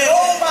face and said,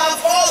 oh, my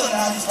Father.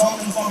 Now he's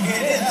talking from here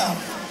to now.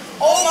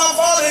 Oh, my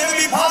Father, if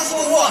it be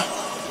possible, what?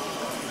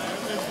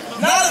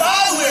 Not as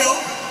I will,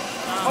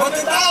 but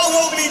that thou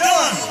will be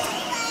done.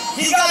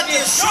 He got the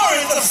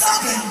assurance of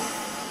something,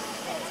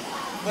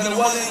 but it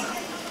wasn't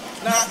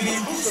not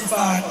being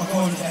crucified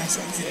according to Acts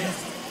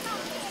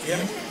 2. Yeah?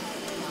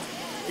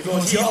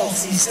 Because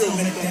he still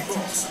been at that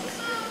cross.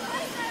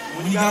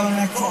 When he got on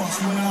that cross,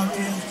 he went out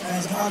there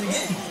as God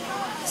again.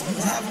 So he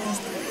was having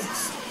those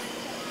periods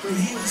where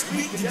he was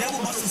weak. The devil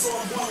must have saw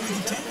him going to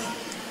the temple.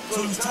 So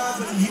it was times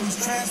when he was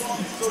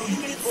transformed. So you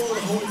get full of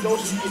the Holy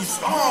Ghost, you get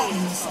strong in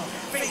your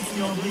faith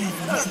in your belief.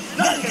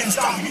 Nothing can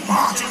stop you. You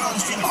marching on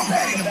the street. I'm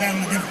ready to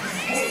battle the devil.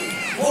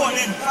 Boy, and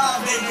then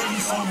 5 days later,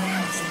 you saw me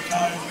around so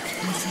tired.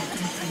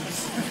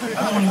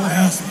 I don't know what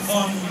else to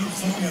fun. You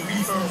smoking a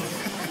reefer.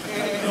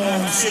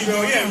 Shit,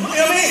 girl, yeah. You know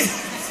what I mean?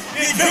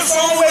 It drifts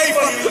all away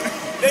from you.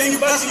 Then you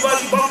bump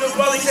your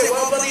brother. You say,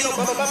 well, brother, you know,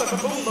 boom,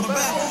 remember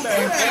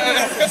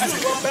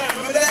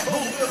that?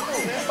 Boom.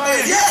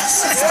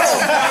 Yes, let's go.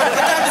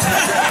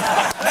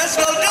 Let's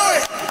go do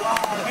it.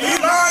 And you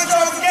learn to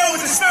forget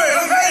with the Spirit.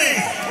 I'm ready.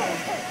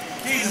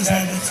 Jesus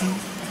had that too.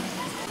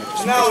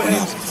 So now what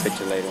happens?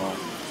 Picture later on.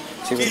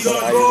 See Jesus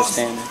what on the cross.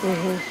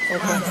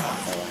 Okay.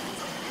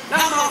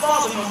 Not my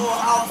Father no more,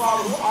 our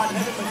Father who art in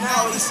heaven, but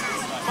now it's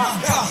my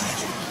God.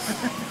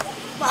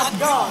 My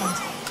God.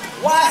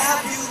 Why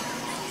have you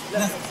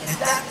left? At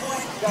that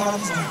point, God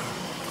is gone.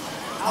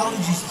 Out of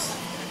Jesus.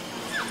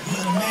 He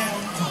is a man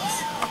on the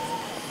cross.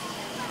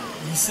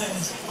 And he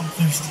says, I'm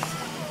thirsty.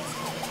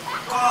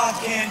 God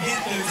can't get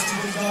thirsty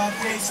because God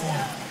creates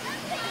one.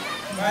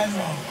 Right and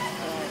wrong.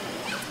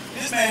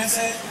 This man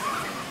said,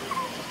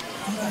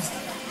 I'm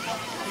thirsty.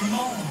 He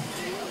moaned.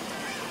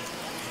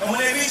 And when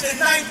they reached the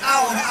 9th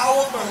hour, the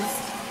hour of birth,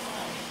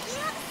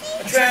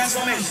 a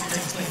transformation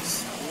takes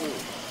place.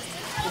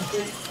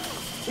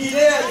 He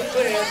there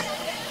declared,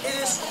 it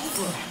is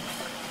over.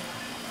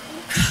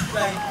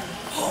 Like,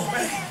 oh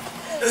man,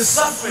 the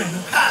suffering,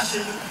 the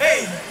passion, the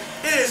pain,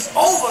 it is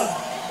over.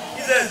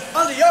 He says,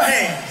 under your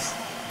hands,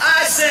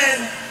 I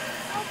send,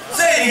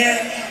 say it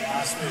again,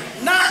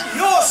 not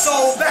your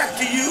soul back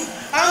to you.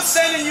 I'm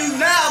sending you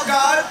now,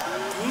 God,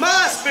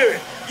 my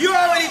spirit. You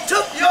already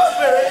took your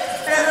spirit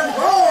and I'm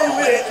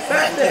going with it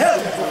back to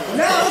heaven.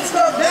 Now I'm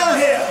stuck down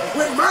here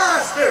with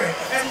my spirit.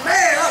 And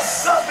man, I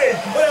suffered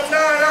for them 9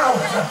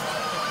 hours.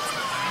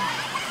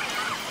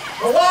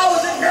 But why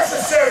was it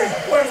necessary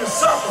for him to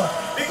suffer?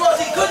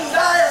 Because he couldn't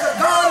die as a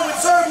God who would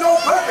serve no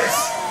purpose.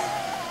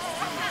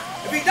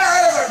 If he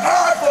died as a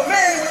God for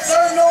man, he would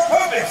serve no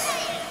purpose.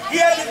 He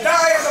had to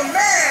die as a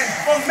man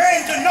for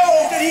men to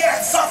know that he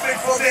had suffered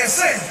for their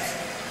sins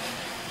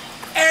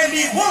and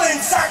be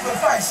willing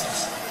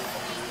sacrifices.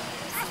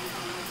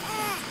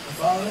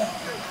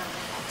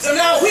 So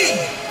now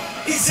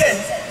he said,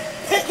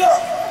 pick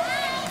up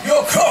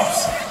your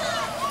cross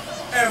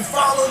and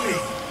follow me.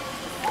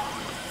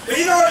 Do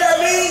you know what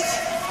that means?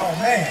 Oh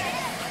man.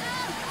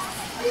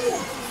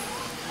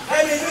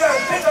 That means we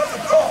gotta pick up the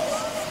cross.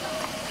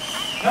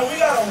 Now we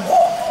gotta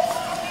walk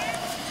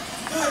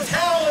through the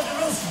town of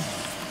Jerusalem.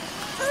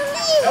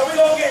 Now we're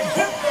gonna get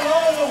whipped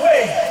along the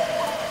way.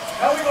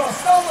 Now we're gonna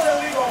stumble and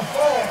we're gonna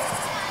fall.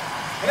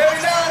 And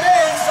every now and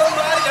then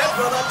somebody, that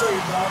brother I told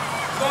you about,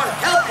 is gonna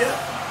help you,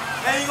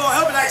 and he's gonna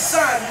help you like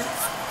Simon,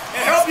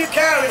 and help you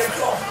carry the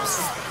cross.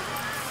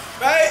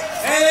 Right?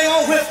 And they're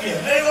gonna whip you,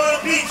 they're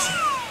gonna beat you.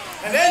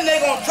 And then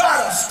they're gonna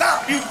try to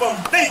stop you from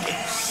thinking.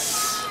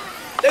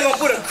 They're gonna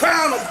put a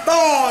crown of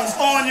thorns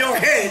on your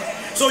head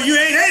so you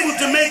ain't able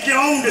to make your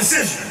own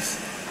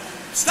decisions.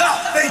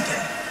 Stop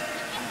thinking.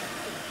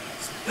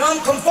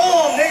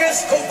 Non-conform,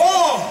 niggas,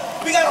 conform.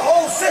 We got a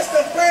whole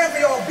system planned for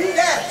y'all. Be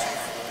that.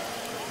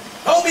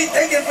 Don't be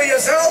thinking for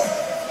yourself.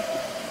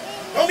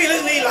 Don't be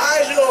listening to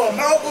Elijah or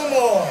Malcolm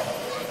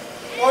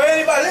or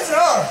anybody. Listen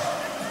to us.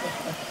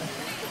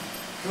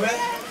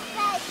 Correct?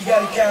 You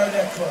got to carry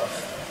that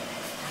cross.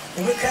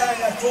 And we're carrying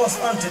that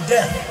cross unto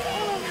death.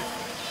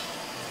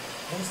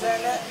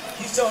 Understand that?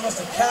 He's telling us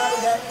to carry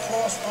that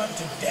cross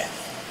unto death,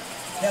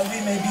 that we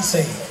may be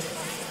saved.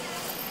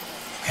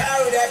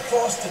 Carry that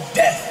cross to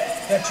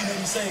death, that you may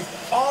be saved.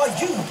 Are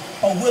you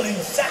a willing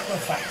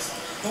sacrifice?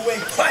 The way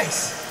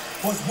Christ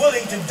was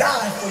willing to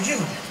die for you,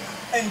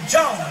 and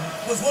John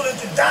was willing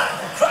to die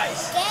for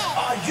Christ.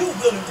 Are you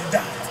willing to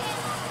die?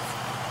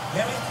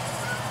 You hear me?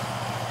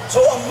 So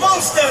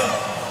amongst them,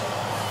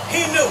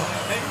 he knew.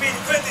 And you read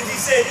the Corinthians, he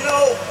said, you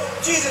know,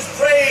 Jesus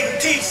prayed and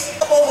teached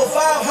over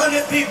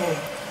 500 people.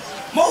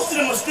 Most of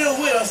them are still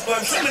with us,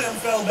 but some of them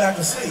fell back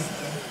asleep.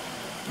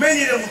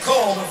 Many of them were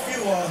called, but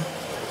few are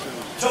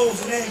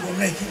chosen ain't gonna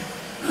make it.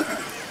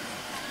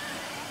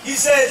 He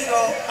said, you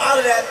know, out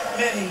of that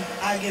many,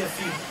 I get a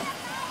few.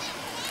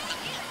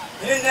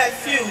 And in that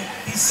few,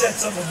 he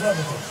sets up a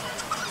brotherhood,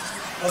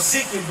 a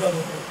secret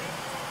brotherhood,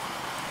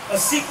 a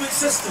secret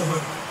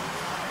sisterhood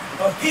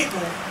of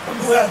people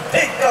who have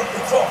picked up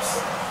the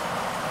cross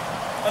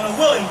and are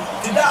willing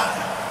to die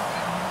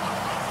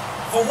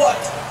for what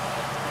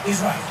is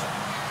right.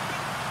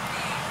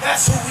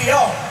 That's who we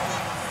are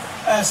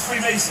as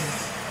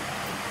Freemasons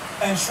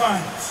and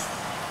Shriners.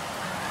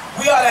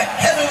 We are the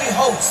heavenly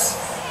hosts.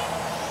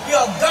 We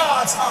are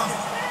God's army.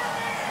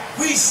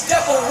 We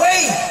step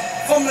away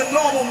from the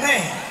normal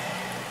man.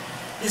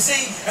 You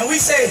see, and we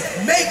say,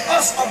 make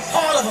us a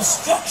part of a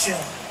structure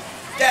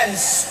that is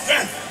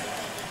strength,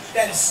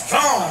 that is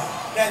strong,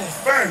 that is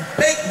firm.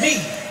 Take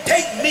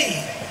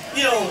me,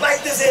 you know,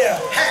 like this here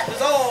hat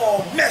is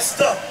all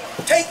messed up.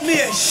 Take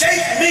me and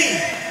shape me.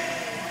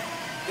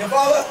 Your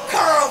father,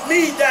 carve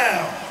me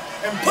down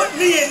and put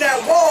me in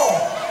that wall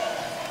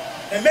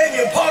and make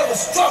me a part of a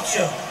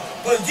structure.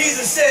 But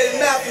Jesus said in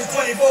Matthew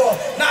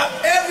 24, not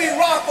every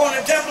rock on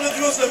the temple of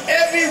Jerusalem,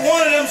 every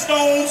one of them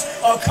stones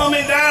are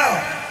coming down.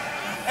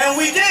 And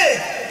we did.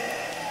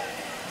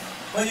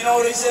 But you know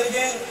what he said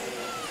again?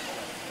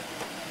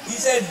 He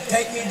said,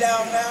 take me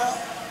down now,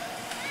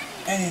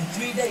 and in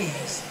 3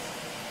 days,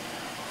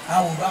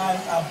 I will rise,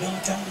 I'll build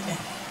a temple again.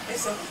 They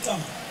said, tell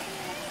me.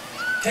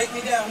 Take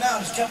me down now,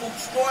 this temple,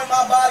 destroy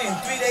my body, in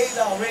 3 days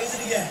I'll raise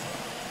it again.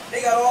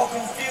 They got all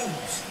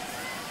confused.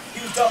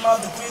 He was talking about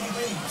the 3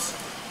 degrees.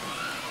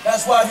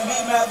 That's why if you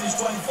read Matthew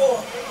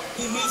 24,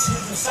 he meets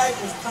his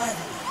disciples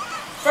privately.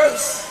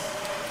 First,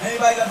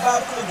 anybody got a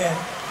Bible to look at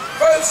it?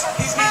 First,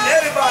 he's meeting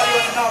everybody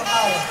on the Mount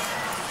Olive.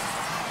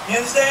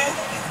 You understand?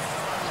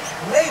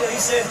 Later, he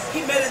said,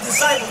 he met his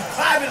disciples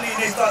privately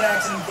and they started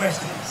asking him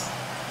questions.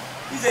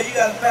 He said, you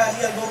gotta pass,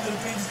 you gotta go through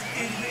the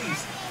 3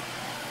 degrees.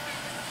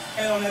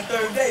 And on that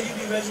third day, you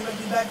be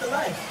resurrected back to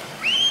life.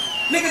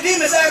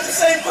 Nicodemus asked the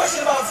same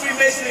question about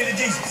Freemasonry to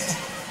Jesus.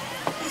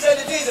 He said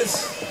to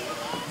Jesus,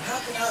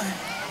 how can I?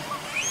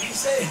 He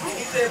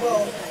said,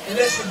 well,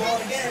 unless you're born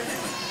again,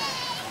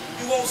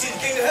 you won't see the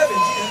kingdom of heaven.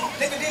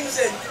 Nicodemus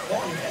said,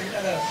 born again, you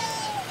gotta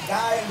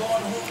die and go on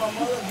the womb of my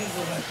mother. Jesus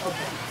was like,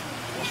 okay.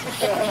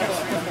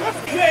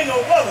 You ain't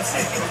no brother,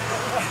 see?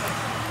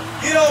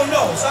 You don't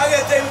know, so I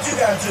gotta tell you what you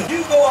gotta do.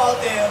 You go out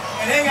there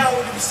and hang out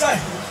with the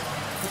disciples,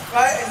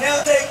 right? And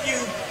they'll take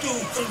you through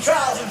some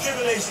trials and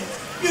tribulations.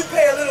 You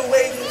pay a little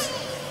wages.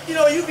 You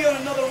know, you be in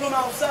another room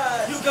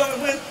outside. You come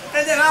and win,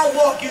 and then I'll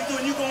walk you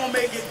through, and you gonna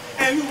make it,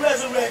 and you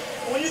resurrect.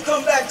 And when you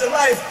come back to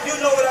life, you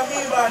know what I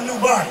mean by a new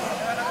body.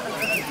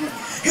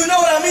 You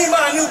know what I mean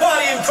by a new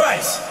body in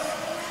Christ.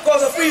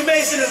 Because a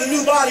Freemason is a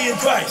new body in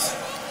Christ.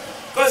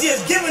 Because he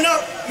has given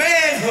up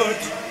manhood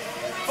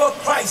for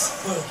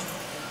Christhood.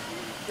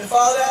 You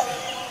follow that?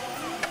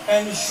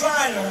 And the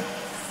Shriner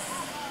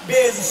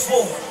bears a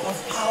sword of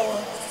power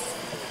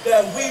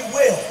that we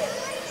will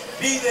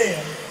be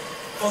there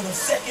for the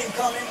second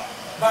coming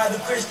by the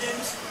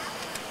Christians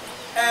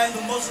and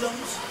the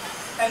Muslims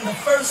and the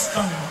first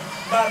coming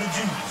by the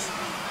Jews.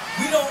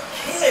 We don't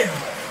care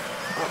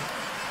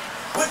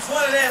which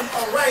one of them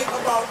are right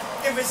about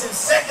if it's his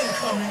second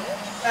coming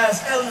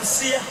as El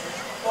Messiah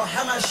or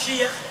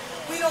Hamashiach.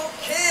 We don't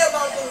care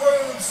about the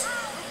words.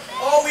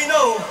 All we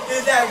know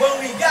is that when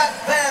we got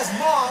past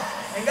Mark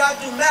and got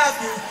through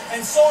Matthew and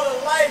saw the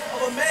life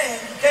of a man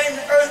who came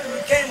to earth and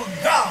became a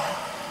God,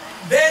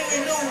 then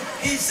we knew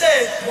he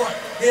said, what?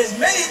 There's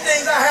many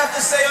things I have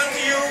to say unto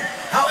you,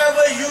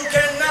 however you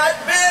cannot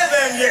bear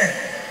them yet.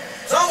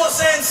 So I'm going to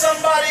send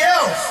somebody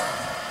else.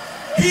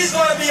 He's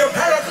going to be a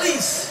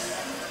paraclete,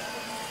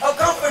 a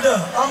comforter,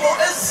 a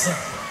mo'izza.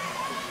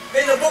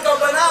 In the book of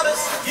Barnabas,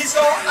 he's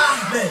called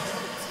Ahmed,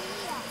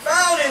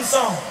 found in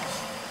Psalms.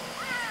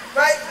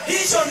 Right? He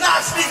shall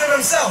not speak of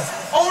himself.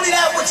 Only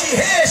that which he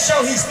hears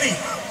shall he speak.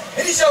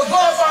 And he shall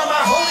glorify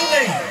my holy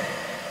name.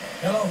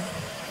 Hello?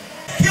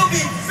 He'll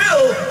be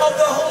filled of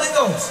the Holy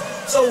Ghost.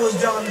 So was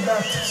John the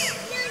Baptist.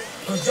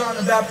 Because John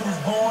the Baptist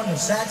was born the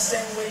exact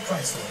same way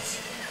Christ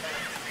was.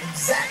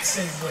 Exact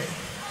same way.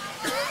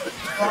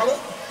 Follow?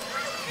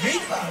 Read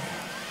the Bible.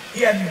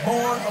 He had been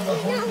born of the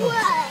Holy Ghost.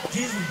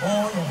 Jesus was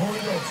born of the Holy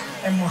Ghost.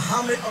 And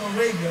Muhammad of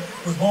Arabia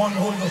was born of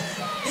the Holy Ghost.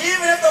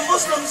 Even if the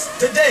Muslims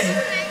today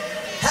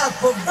have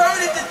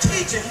perverted the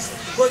teachings,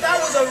 but that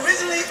was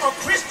originally a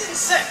Christian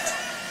sect,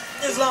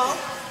 Islam.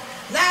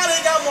 Now they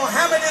got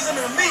Mohammedanism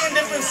and a million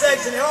different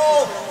sects, and they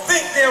all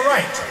think they're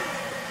right.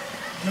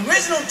 The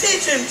original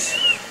teachings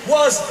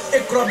was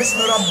Iqra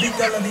bismi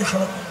rabbika alladhi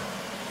khalaq.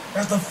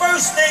 That's the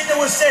first thing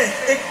that was said.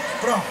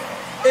 Iqra,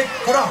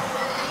 Iqra.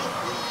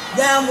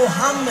 Ya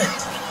Muhammad,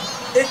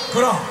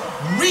 Iqra.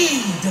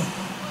 Read.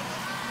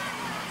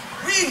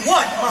 Read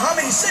what?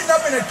 Muhammad, he's sitting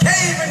up in a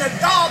cave in the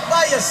dark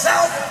by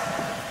yourself.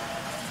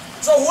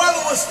 So whoever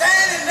was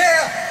standing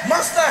there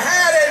must have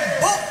had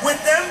a book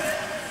with them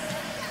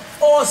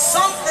or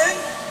something,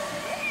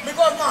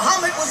 because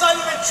Muhammad was on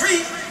a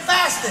retreat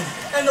fasting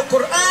and the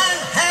Qur'an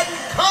hadn't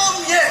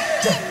come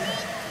yet.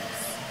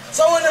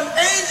 So when the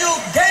angel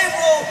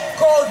Gabriel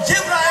called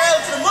Jibreel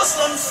to the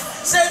Muslims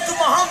said to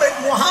Muhammad,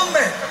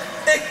 Muhammad,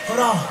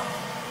 Iqra.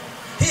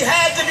 He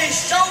had to be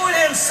showing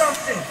him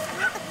something.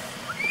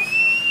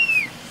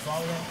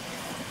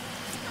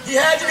 He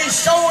had to be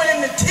showing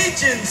him the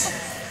teachings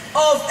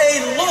of a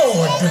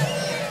Lord,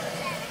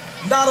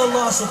 not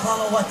Allah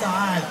subhanahu wa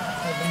ta'ala,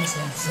 as the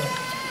Muslims say.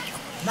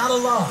 Not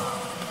Allah.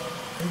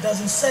 It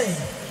doesn't say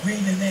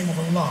read the name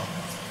of Allah.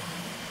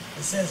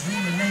 It says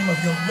read the name of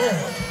your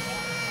Lord.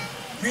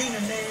 Read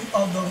the name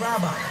of the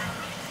Rabbi.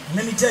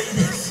 Let me tell you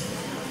this.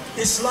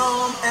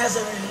 Islam as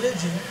a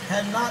religion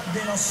had not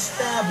been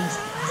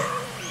established yet.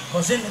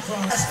 Because in the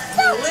Quran,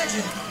 the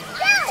religion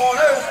on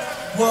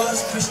earth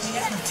was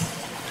Christianity.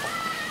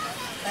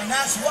 And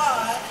that's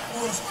why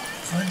it was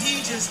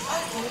Khadija's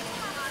uncle,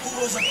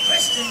 who was a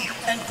Christian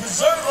and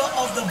preserver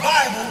of the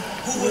Bible,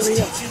 who was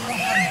teaching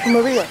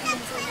Muhammad. Maria.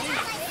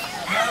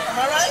 Am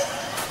I right?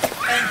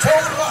 And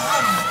told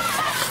Muhammad,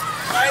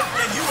 right,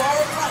 that you are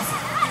a prophet.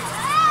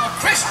 A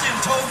Christian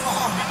told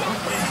Muhammad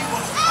that he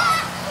was a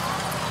prophet.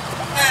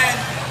 And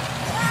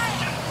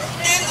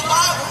in the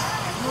Bible,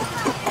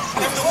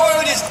 if the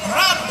word is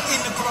Rab in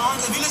the Quran,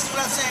 if you listen to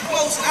what I'm saying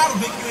close in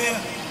Arabic, you hear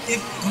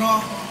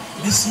Iqra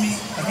bismi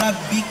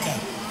rabbika.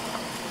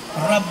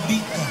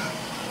 Rabbika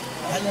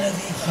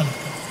alladhi khalaq.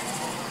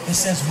 It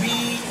says,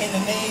 read in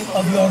the name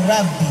of your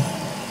Rabbi,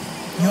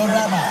 your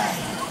Rabbi,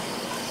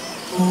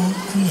 who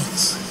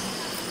creates.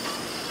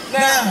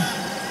 Now,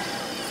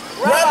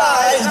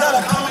 Rabbi is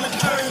not a common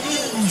term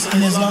used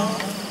in Islam,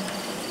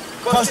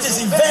 because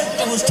this event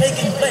that was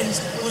taking place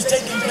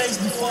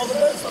before the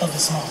birth of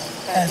Islam,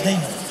 as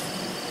they know.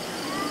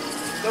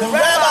 The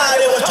rabbi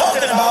they were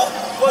talking about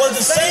was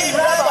the same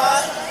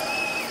rabbi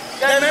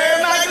that Mary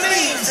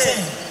Magdalene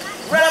said.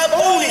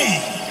 Rabboni.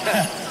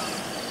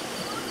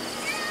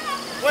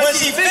 When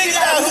she figured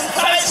out who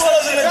Christ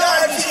was in the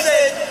garden, she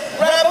said,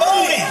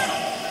 Rabboni.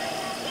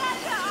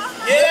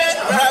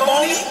 Yeah,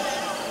 Rabboni,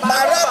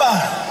 my rabbi.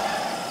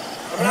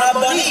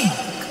 Rabboni,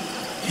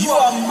 you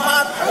are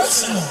my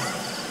personal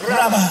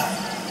rabbi.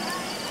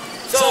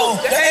 So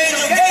the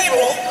angel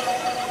Gabriel,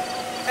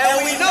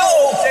 and we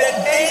know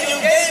that angel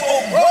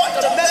Gabriel brought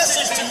the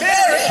message to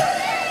Mary,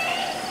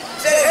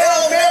 said,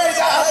 Hail Mary,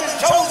 God have been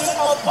chosen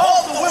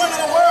above the women of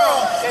the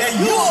world, that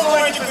you are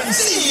going to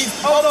conceive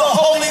of the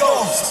Holy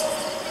Ghost.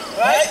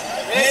 Right?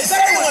 And the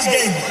second one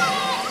gave it.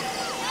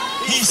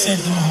 He said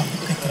to Muhammad,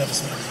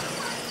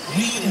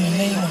 read in the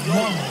name of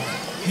your Lord.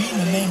 Read in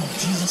the name of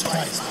Jesus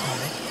Christ,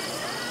 Muhammad.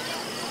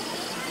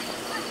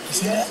 You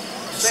see that?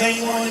 The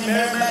same one in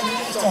Mary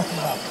Magdalene is talking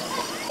about.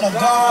 The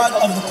God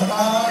of the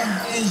Qur'an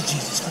is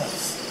Jesus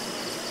Christ.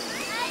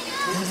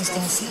 They just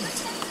don't see it.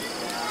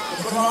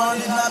 The Qur'an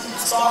did not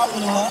start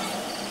with Allah.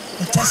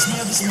 The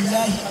Tasmiyah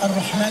Bismillahi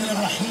ar-Rahman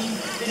ar-Rahim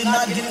did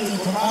not get into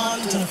the Qur'an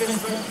until the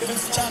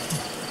fifth chapter.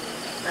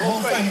 The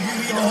whole thing, you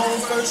read the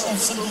whole verse of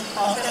Surah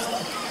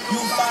Ikhlas, you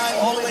find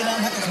all the way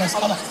down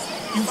Allah.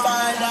 You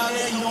find down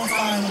there, you don't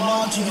find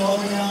Allah till you all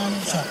the way down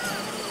the chapter.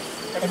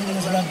 Everything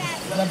is Rabbi.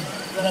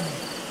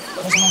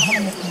 Because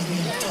Muhammad was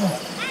being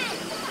taught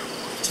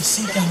to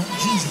seek out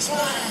Jesus.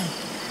 Why?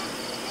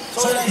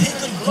 So that he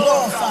could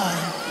glorify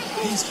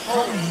his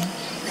holy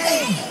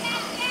name.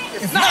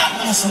 If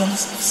not,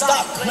 Muslims,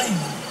 stop claiming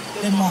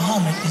that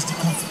Muhammad is the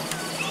comforter.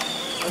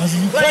 Because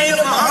if you claim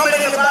that Muhammad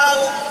in the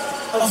Bible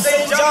of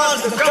St.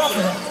 John's the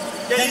comforter,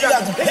 then you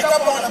got to pick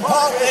up on the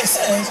part where it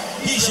says,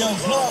 he shall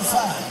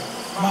glorify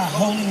my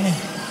holy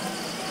name.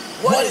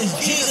 What is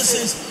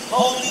Jesus'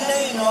 holy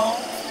name,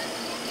 y'all?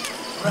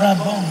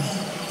 Rabboni.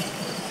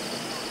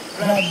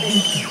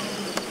 Rabbi.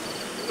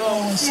 So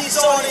when she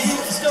saw that he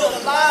was still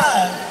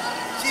alive,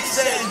 she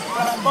said,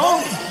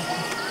 Rabboni.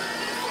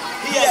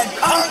 He had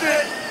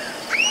conquered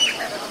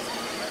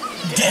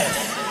death.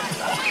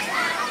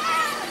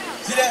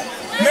 See that?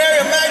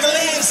 Mary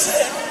Magdalene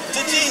said to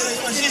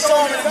Jesus when she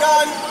saw him in the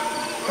garden,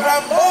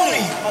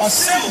 Rabboni, a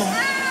symbol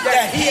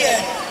that he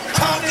had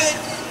conquered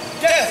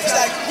death. It's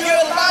like, you're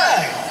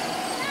alive.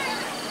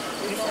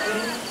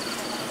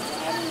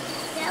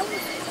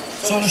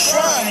 So the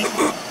shrine,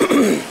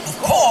 of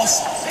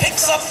course,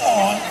 picks up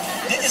on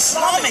the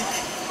Islamic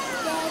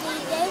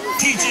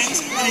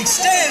teachings and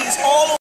extends all